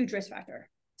huge risk factor.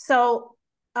 So,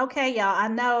 okay, y'all, I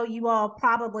know you all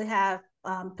probably have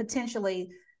potentially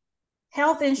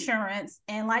health insurance.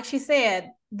 And like she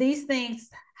said, these things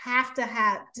have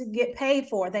to get paid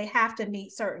for. They have to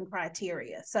meet certain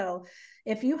criteria. So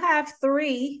if you have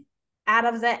 3 out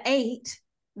of the 8,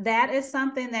 that is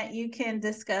something that you can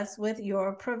discuss with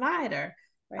your provider.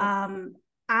 Right. Um,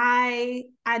 I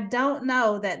don't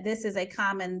know that this is a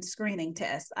common screening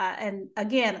test. And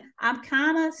again, I'm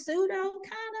kind of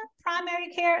primary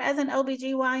care as an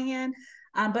OBGYN,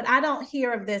 but I don't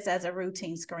hear of this as a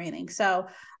routine screening. So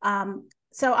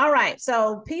all right.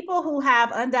 So people who have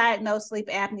undiagnosed sleep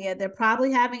apnea, they're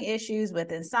probably having issues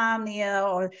with insomnia,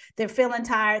 or they're feeling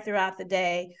tired throughout the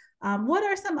day. What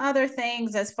are some other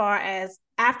things, as far as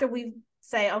after we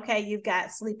say, okay, you've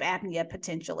got sleep apnea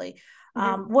potentially?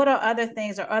 Mm-hmm. What are other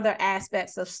things or other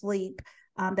aspects of sleep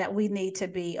that we need to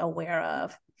be aware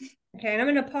of? Okay, and I'm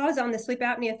going to pause on the sleep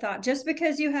apnea thought. Just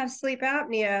because you have sleep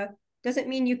apnea doesn't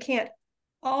mean you can't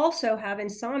also have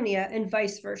insomnia, and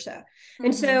vice versa.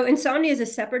 And Mm-hmm. so insomnia is a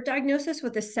separate diagnosis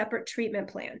with a separate treatment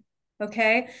plan.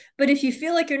 Okay. But if you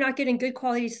feel like you're not getting good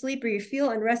quality sleep, or you feel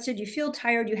unrested, you feel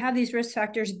tired, you have these risk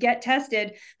factors, get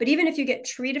tested. But even if you get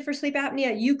treated for sleep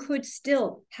apnea, you could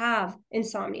still have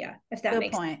insomnia, if that Good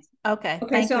makes sense. point. Okay.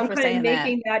 Okay. Thank So you I'm for kind of saying that.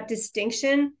 making that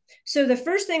distinction. So the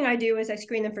first thing I do is I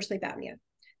screen them for sleep apnea.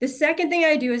 The second thing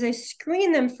I do is I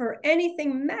screen them for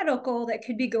anything medical that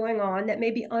could be going on that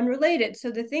may be unrelated. So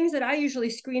the things that I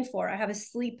usually screen for, I have a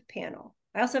sleep panel.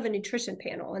 I also have a nutrition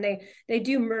panel, and they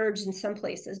do merge in some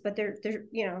places, but they're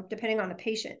depending on the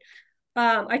patient.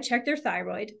 I check their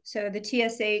thyroid, so the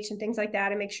TSH and things like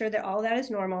that, and make sure that all that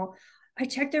is normal. I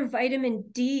check their vitamin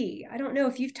D. I don't know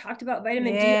if you've talked about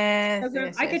vitamin D on this Yes, program.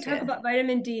 yes, I could yes, talk yes. about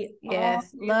vitamin D all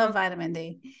Yes. day Love long. vitamin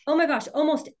D. Oh my gosh,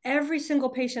 almost every single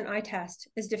patient I test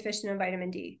is deficient in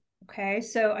vitamin D. Okay,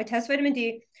 so I test vitamin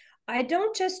D. I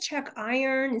don't just check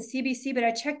iron and CBC, but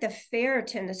I check the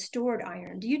ferritin, the stored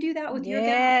iron. Do you do that with your gal?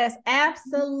 Yes,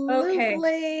 Okay,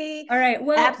 absolutely. all right.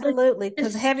 Well, Absolutely. the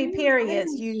Because heavy stored iron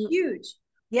periods, is you, huge,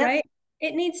 yep. right?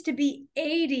 It needs to be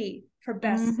 80 for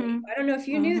best Mm-hmm. sleep. I don't know if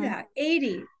you knew Mm-hmm. that.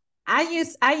 80.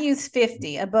 I use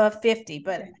 50, above 50,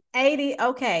 but Okay. 80,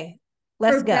 okay.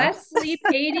 Let's For go. best sleep,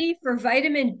 80. For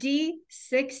vitamin D,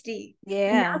 60. And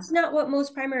Yeah. that's not what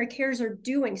most primary cares are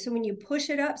doing. So when you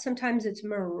push it up, sometimes it's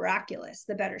miraculous,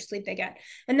 the better sleep they get.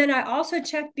 And then I also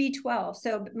check B12.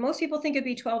 So most people think of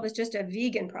B12 as just a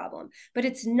vegan problem, but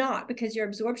it's not, because your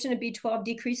absorption of B12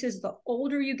 decreases the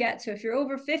older you get. So if you're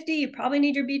over 50, you probably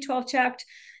need your B12 checked.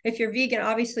 If you're vegan,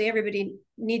 obviously everybody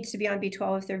needs to be on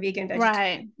B12 if they're vegan, Right,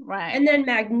 vegetarian. right. And then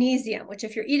magnesium, which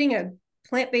if you're eating a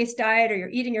plant-based diet or you're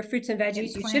eating your fruits and Getting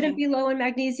veggies, you shouldn't plenty. be low in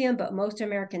magnesium, but most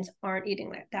Americans aren't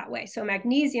eating it that way. So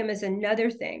magnesium is another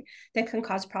thing that can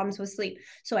cause problems with sleep.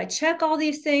 So I check all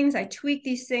these things, I tweak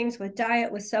these things with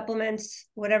diet, with supplements,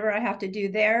 whatever I have to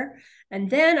do there. And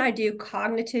then I do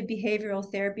cognitive behavioral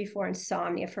therapy for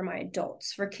insomnia for my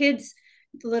adults. For kids,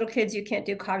 the little kids, you can't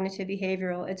do cognitive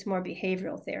behavioral. It's more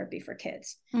behavioral therapy for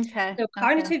kids. Okay. So Okay.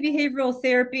 cognitive behavioral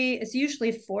therapy is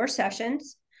usually 4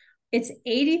 sessions. It's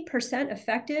 80%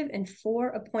 effective in 4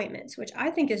 appointments, which I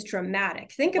think is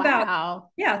dramatic. Think Wow.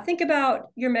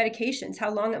 about your medications, how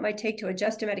long it might take to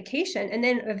adjust a medication, and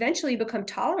then eventually become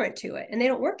tolerant to it and they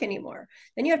don't work anymore.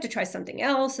 Then you have to try something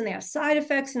else and they have side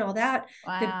effects and all that.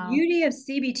 The Wow. beauty of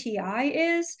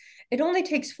CBTI is it only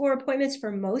takes 4 appointments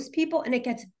for most people, and it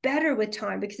gets better with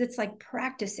time because it's like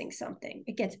practicing something.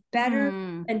 It gets better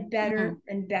and better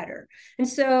and better. And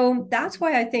so that's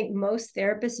why I think most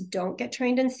therapists don't get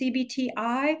trained in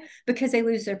CBTI, because they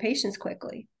lose their patients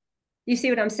quickly. You see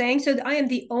what I'm saying? So I am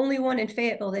the only one in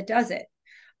Fayetteville that does it.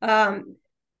 And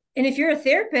if you're a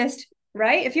therapist,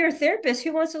 right? If you're a therapist,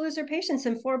 who wants to lose their patients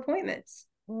in 4 appointments?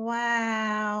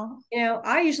 Wow.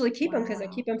 I usually keep them because I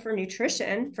keep them for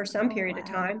nutrition for some period of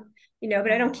time,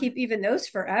 but I don't keep even those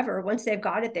forever. Once they've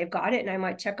got it, they've got it. And I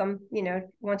might check them,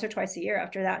 once or twice a year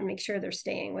after that and make sure they're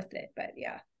staying with it. But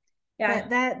yeah.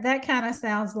 That kind of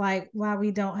sounds like why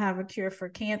we don't have a cure for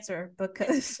cancer,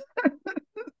 because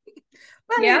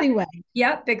but anyway.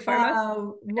 Yeah, big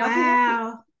pharma.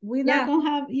 Wow. We're not gonna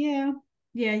have you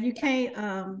can't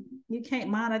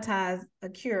monetize a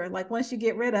cure. Like once you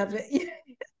get rid of it,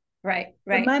 right.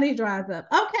 The money dries up.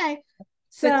 Okay.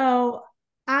 So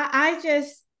I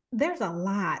just, there's a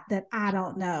lot that I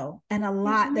don't know, and a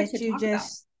lot that you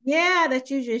just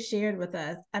shared with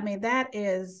us. I mean,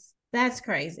 that's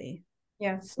crazy.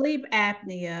 Yeah. Sleep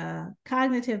apnea,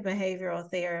 cognitive behavioral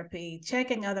therapy,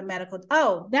 checking other medical.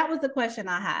 Oh, that was the question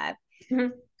I had.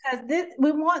 Because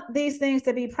we want these things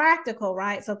to be practical,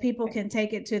 right? So people can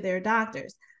take it to their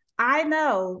doctors. I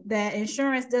know that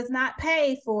insurance does not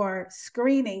pay for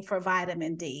screening for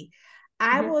vitamin D.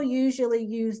 I will usually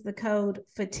use the code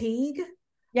fatigue.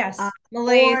 Yes.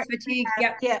 Malaise, fatigue.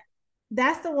 Yeah.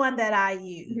 That's the one that I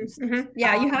use.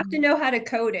 Yeah. You have to know how to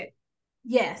code it.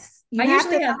 Yes. I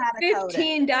usually have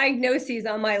 15 diagnoses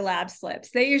on my lab slips.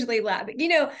 They usually lab,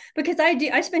 because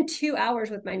I spend 2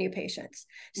 hours with my new patients.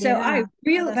 So I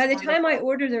really, by the time I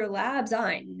order their labs,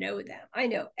 I know them. I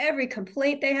know every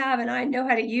complaint they have, and I know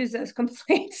how to use those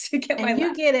complaints to get my lab.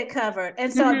 You get it covered.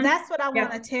 And so that's what I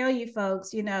want to tell you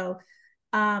folks, you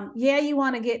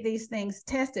want to get these things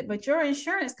tested, but your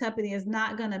insurance company is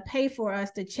not going to pay for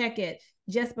us to check it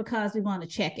just because we want to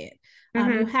check it.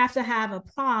 You have to have a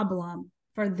problem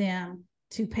for them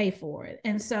to pay for it.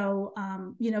 And so,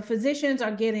 physicians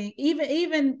are getting,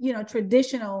 even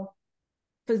traditional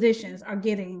physicians are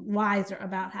getting wiser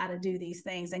about how to do these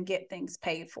things and get things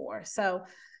paid for. So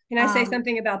can I say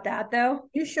something about that though?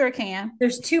 You sure can.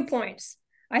 There's 2 points.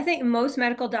 I think most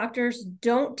medical doctors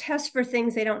don't test for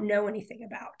things they don't know anything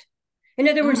about. In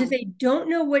other words, if they don't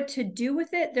know what to do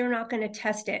with it, they're not going to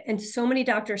test it. And so many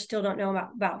doctors still don't know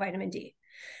about vitamin D.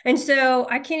 And so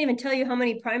I can't even tell you how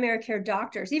many primary care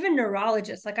doctors, even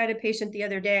neurologists, like I had a patient the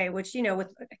other day, which, with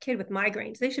a kid with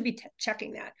migraines, they should be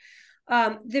checking that.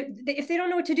 If they don't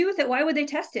know what to do with it, why would they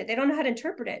test it? They don't know how to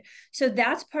interpret it. So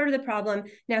that's part of the problem.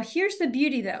 Now, here's the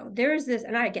beauty though. There is this,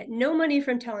 and I get no money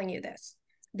from telling you this.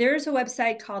 There's a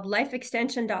website called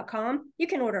lifeextension.com. You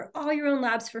can order all your own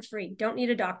labs for free. Don't need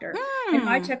a doctor. And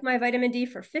I check my vitamin D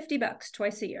for $50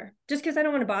 twice a year, just because I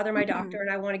don't want to bother my doctor and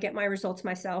I want to get my results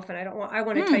myself, and I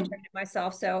want to titrate it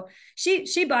myself. So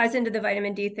she buys into the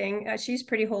vitamin D thing. She's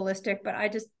pretty holistic, but I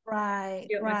just do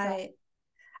it myself.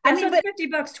 I mean, it's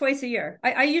 $50 twice a year.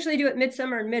 I usually do it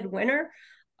midsummer and midwinter,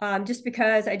 just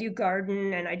because I do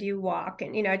garden and I do walk,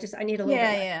 and I need a little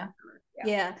bit.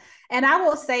 Yeah. And I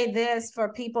will say this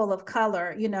for people of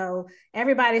color,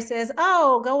 everybody says,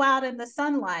 oh, go out in the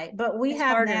sunlight, but we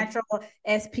have natural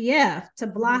SPF to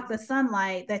block the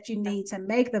sunlight that you need to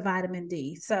make the vitamin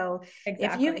D. So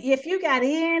if you got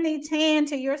any tan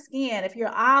to your skin, if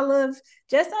you're olive,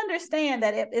 just understand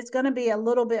that it's going to be a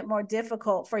little bit more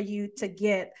difficult for you to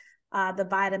get the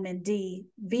vitamin D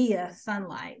via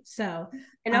sunlight. So,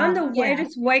 and I'm the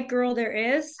whitest white girl there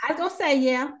is. I was gonna say,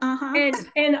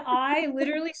 And I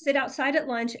literally sit outside at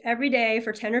lunch every day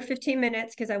for 10 or 15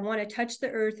 minutes because I want to touch the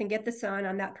earth and get the sun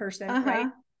on that person, right?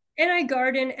 And I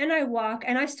garden and I walk,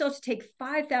 and I still have to take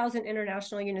 5,000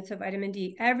 international units of vitamin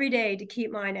D every day to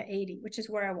keep mine at 80, which is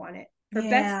where I want it. For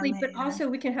best sleep, but also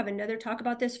we can have another talk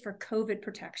about this for COVID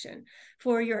protection,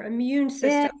 for your immune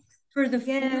system, for the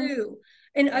flu.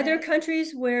 In other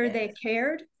countries where they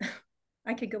cared,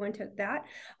 I could go into that,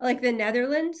 like the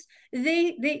Netherlands,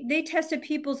 they tested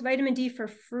people's vitamin D for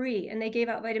free, and they gave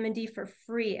out vitamin D for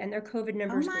free, and their COVID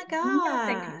numbers were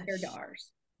nothing compared to ours.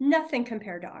 Nothing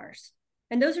compared to ours.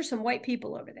 And those are some white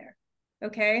people over there.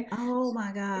 Okay. Oh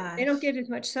my gosh. They don't get as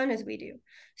much sun as we do.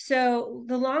 So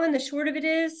the long and the short of it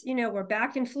is, we're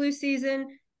back in flu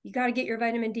season. You got to get your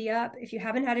vitamin D up. If you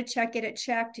haven't had it checked, get it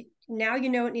checked. Now you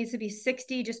know it needs to be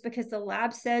 60 just because the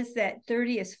lab says that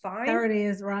 30 is fine. 30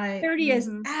 is right. 30 is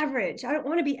average. I don't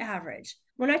want to be average.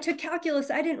 When I took calculus,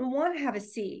 I didn't want to have a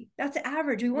C. That's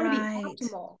average. We want to be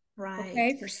optimal. Right.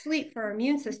 Okay. For sleep, for our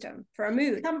immune system, for our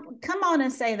mood. Come on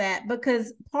and say that,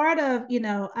 because part of,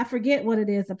 I forget what it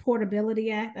is, the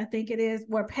Portability Act, I think it is,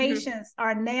 where patients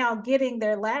are now getting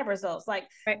their lab results. Like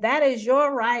that is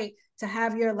your right to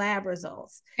have your lab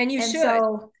results. And you should.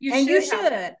 So, you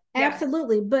should.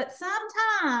 Absolutely. Yes. But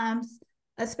sometimes,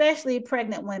 especially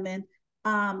pregnant women,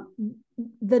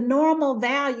 the normal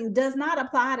value does not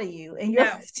apply to you in your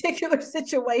particular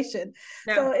situation.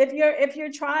 So if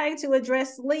you're trying to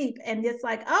address sleep and it's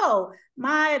like, oh,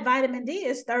 my vitamin D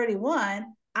is 31,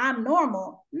 I'm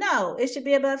normal. No, it should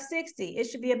be above 60. It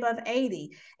should be above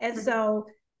 80. And so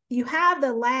you have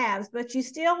the labs, but you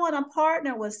still want to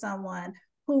partner with someone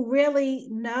who really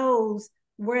knows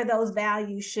where those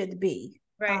values should be.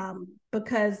 Right.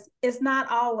 Because it's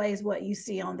not always what you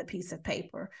see on the piece of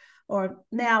paper, or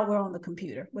now we're on the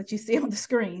computer, what you see on the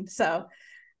screen. So,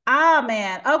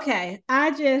 man. Okay.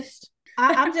 I'm just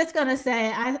going to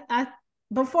say, I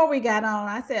before we got on,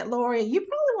 I said, Lori, you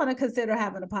probably want to consider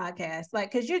having a podcast,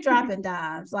 like, cause you're dropping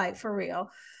dimes, like for real.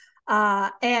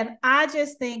 And I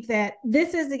just think that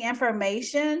this is the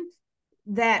information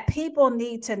that people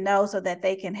need to know so that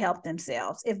they can help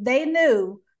themselves. If they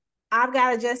knew I've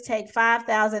got to just take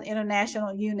 5,000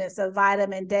 international units of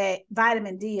vitamin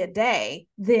D a day,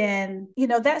 then,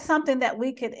 that's something that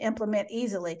we could implement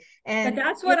easily. And but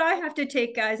that's what I have to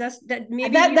take, guys. That's what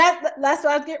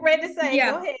I was getting ready to say.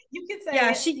 Yeah. Go ahead. You can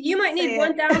say it. You might need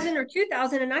 1,000 or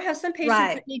 2,000. And I have some patients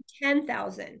that need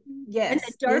 10,000. Yes. And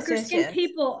the darker skinned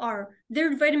people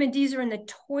their vitamin Ds are in the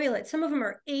toilet. Some of them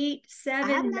are 8,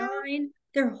 7, 9.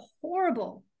 They're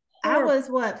horrible. I was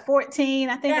 14.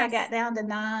 I think I got down to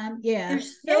 9. Yeah. They're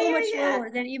so much lower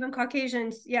than even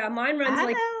Caucasians. Yeah. Mine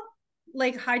runs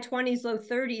like high 20s, low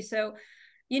 30s. So,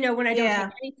 when I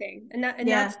don't take anything, and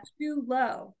that's too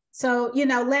low. So,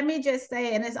 let me just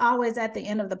say, and it's always at the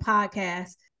end of the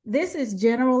podcast, this is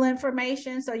general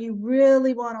information. So you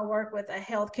really want to work with a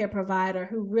healthcare provider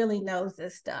who really knows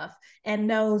this stuff and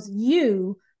knows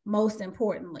you most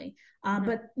importantly.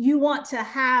 But you want to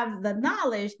have the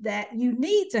knowledge that you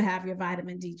need to have your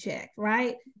vitamin D checked,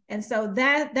 right? And so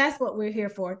that's what we're here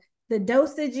for. The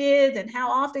dosages and how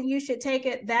often you should take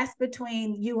it, that's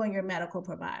between you and your medical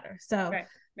provider. So,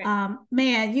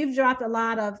 man, you've dropped a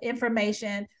lot of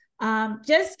information.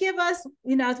 Just give us,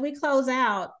 as we close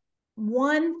out,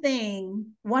 one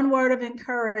word of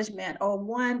encouragement or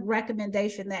one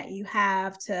recommendation that you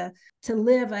have to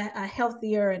live a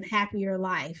healthier and happier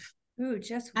life. Ooh,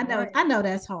 just I know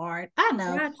that's hard. I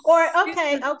know.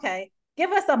 That's okay.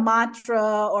 Give us a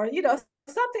mantra or,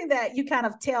 something that you kind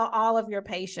of tell all of your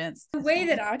patients. The way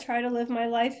that I try to live my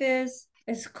life is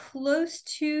as close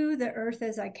to the earth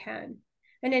as I can.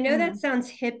 And I know that sounds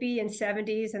hippie and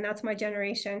 70s, and that's my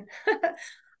generation.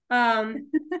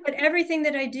 But everything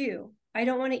that I do, I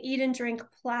don't want to eat and drink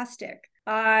plastic.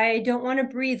 I don't want to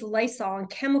breathe Lysol and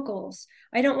chemicals.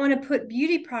 I don't want to put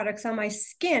beauty products on my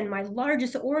skin, my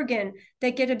largest organ,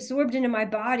 that get absorbed into my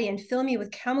body and fill me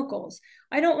with chemicals.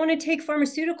 I don't want to take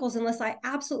pharmaceuticals unless I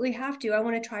absolutely have to. I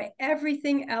want to try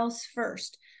everything else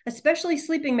first, especially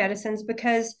sleeping medicines,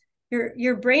 because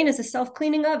your brain is a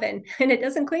self-cleaning oven and it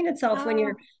doesn't clean itself when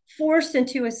you're forced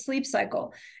into a sleep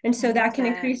cycle. And so that can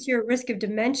increase your risk of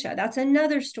dementia. That's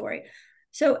another story.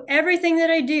 So everything that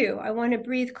I do, I want to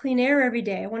breathe clean air every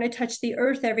day. I want to touch the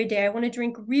earth every day. I want to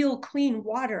drink real clean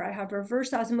water. I have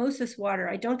reverse osmosis water.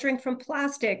 I don't drink from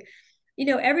plastic.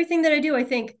 Everything that I do, I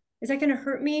think, is that going to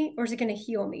hurt me or is it going to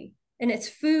heal me? And it's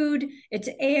food, it's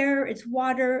air, it's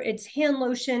water, it's hand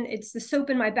lotion, it's the soap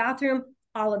in my bathroom,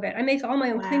 all of it. I make all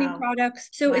my own cleaning products.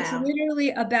 So it's literally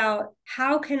about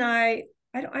how can I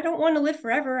don't want to live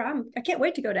forever. I can't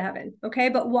wait to go to heaven. Okay.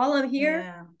 But while I'm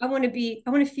here, I want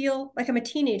to feel like I'm a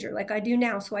teenager, like I do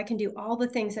now. So I can do all the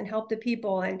things and help the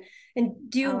people and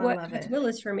do what God's will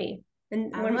is for me.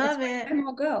 And when it's my time,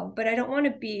 I'll go, but I don't want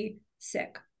to be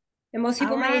sick. And most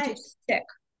people my age are sick.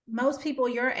 Most people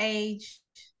your age,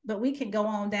 but we can go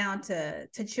on down to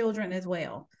children as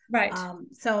well. Right.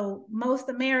 So most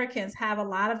Americans have a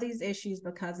lot of these issues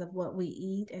because of what we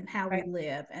eat and how we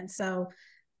live. And so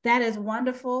that is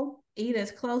wonderful. Eat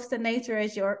as close to nature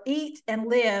eat and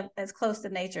live as close to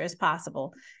nature as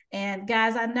possible. And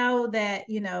guys, I know that,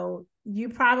 you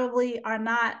probably are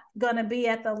not going to be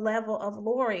at the level of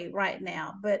Lori right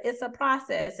now, but it's a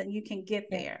process and you can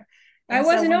get there. And I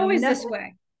wasn't always this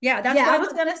way. Yeah, that's Yeah, what I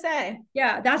was gonna say.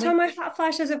 Yeah, that's why When, my hot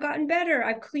flashes have gotten better.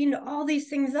 I've cleaned all these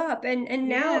things up, and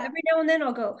now yeah, every now and then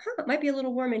I'll go, it might be a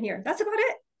little warm in here. That's about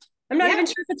it. I'm not yeah, even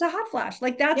sure if it's a hot flash.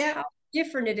 Like that's yeah. how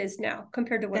different it is now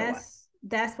compared to what it was.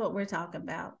 That's what we're talking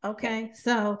about. Yeah. Okay.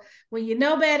 So when you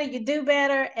know better, you do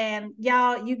better. And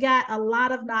y'all, you got a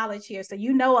lot of knowledge here. So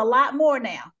you know a lot more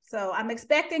now. So I'm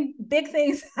expecting big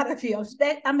things out of you.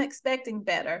 I'm expecting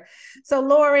better. So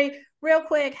Lori, real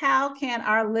quick, how can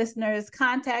our listeners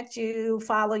contact you,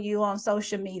 follow you on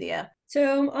social media?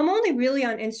 So I'm only really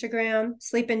on Instagram,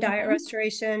 sleep and diet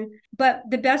restoration. But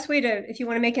the best way to, if you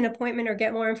want to make an appointment or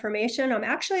get more information, I'm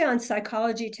actually on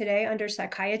Psychology Today under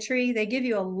psychiatry. They give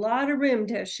you a lot of room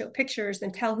to show pictures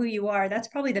and tell who you are. That's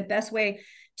probably the best way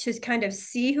to kind of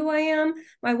see who I am.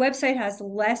 My website has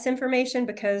less information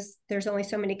because there's only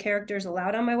so many characters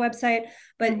allowed on my website,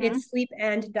 but it's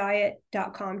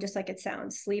sleepanddiet.com, just like it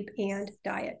sounds,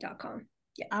 sleepanddiet.com.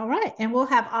 Yeah. All right. And we'll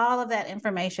have all of that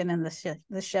information in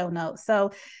the show notes.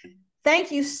 So thank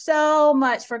you so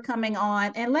much for coming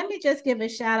on. And let me just give a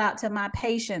shout out to my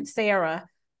patient, Sarah.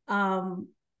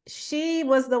 She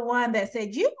was the one that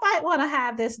said, you might want to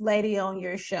have this lady on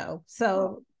your show.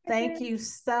 So thank you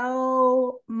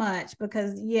so much,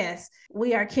 because yes,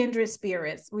 we are kindred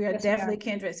spirits. We are definitely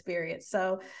kindred spirits.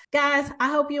 So guys,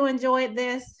 I hope you enjoyed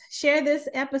this. Share this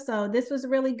episode. This was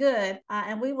really good.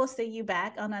 And we will see you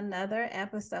back on another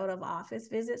episode of Office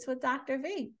Visits with Dr.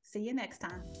 V. See you next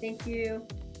time. Thank you.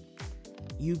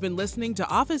 You've been listening to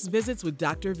Office Visits with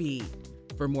Dr. V.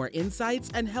 For more insights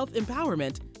and health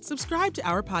empowerment, subscribe to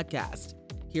our podcast.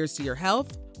 Here's to your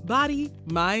health, body,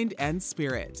 mind, and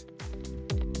spirit.